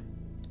think...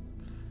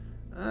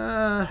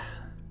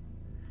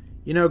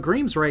 you know,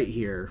 Greem's right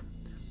here.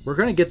 We're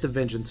going to get the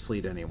Vengeance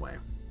Fleet anyway.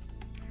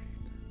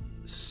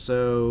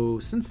 So,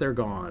 since they're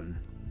gone...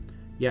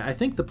 Yeah, I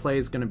think the play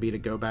is going to be to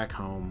go back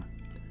home.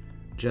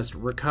 Just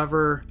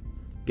recover,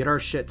 get our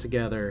shit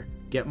together,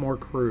 get more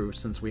crew,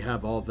 since we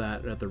have all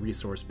that at the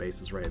resource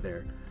bases right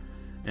there.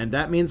 And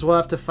that means we'll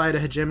have to fight a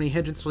Hegemony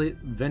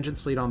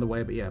Vengeance Fleet on the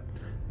way. But yeah,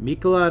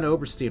 Mikola and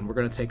Oberstein, we're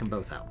going to take them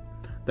both out.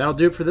 That'll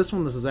do it for this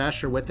one. This is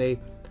Asher with a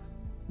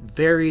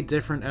very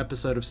different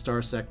episode of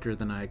Starsector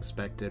than I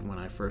expected when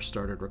I first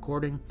started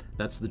recording.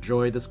 That's the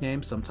joy of this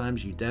game.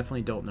 Sometimes you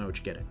definitely don't know what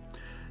you're getting.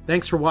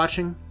 Thanks for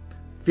watching.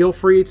 Feel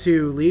free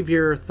to leave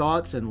your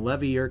thoughts and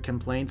levy your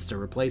complaints to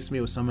replace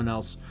me with someone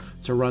else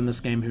to run this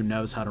game who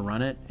knows how to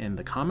run it in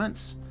the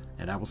comments.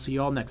 And I will see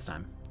you all next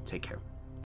time. Take care.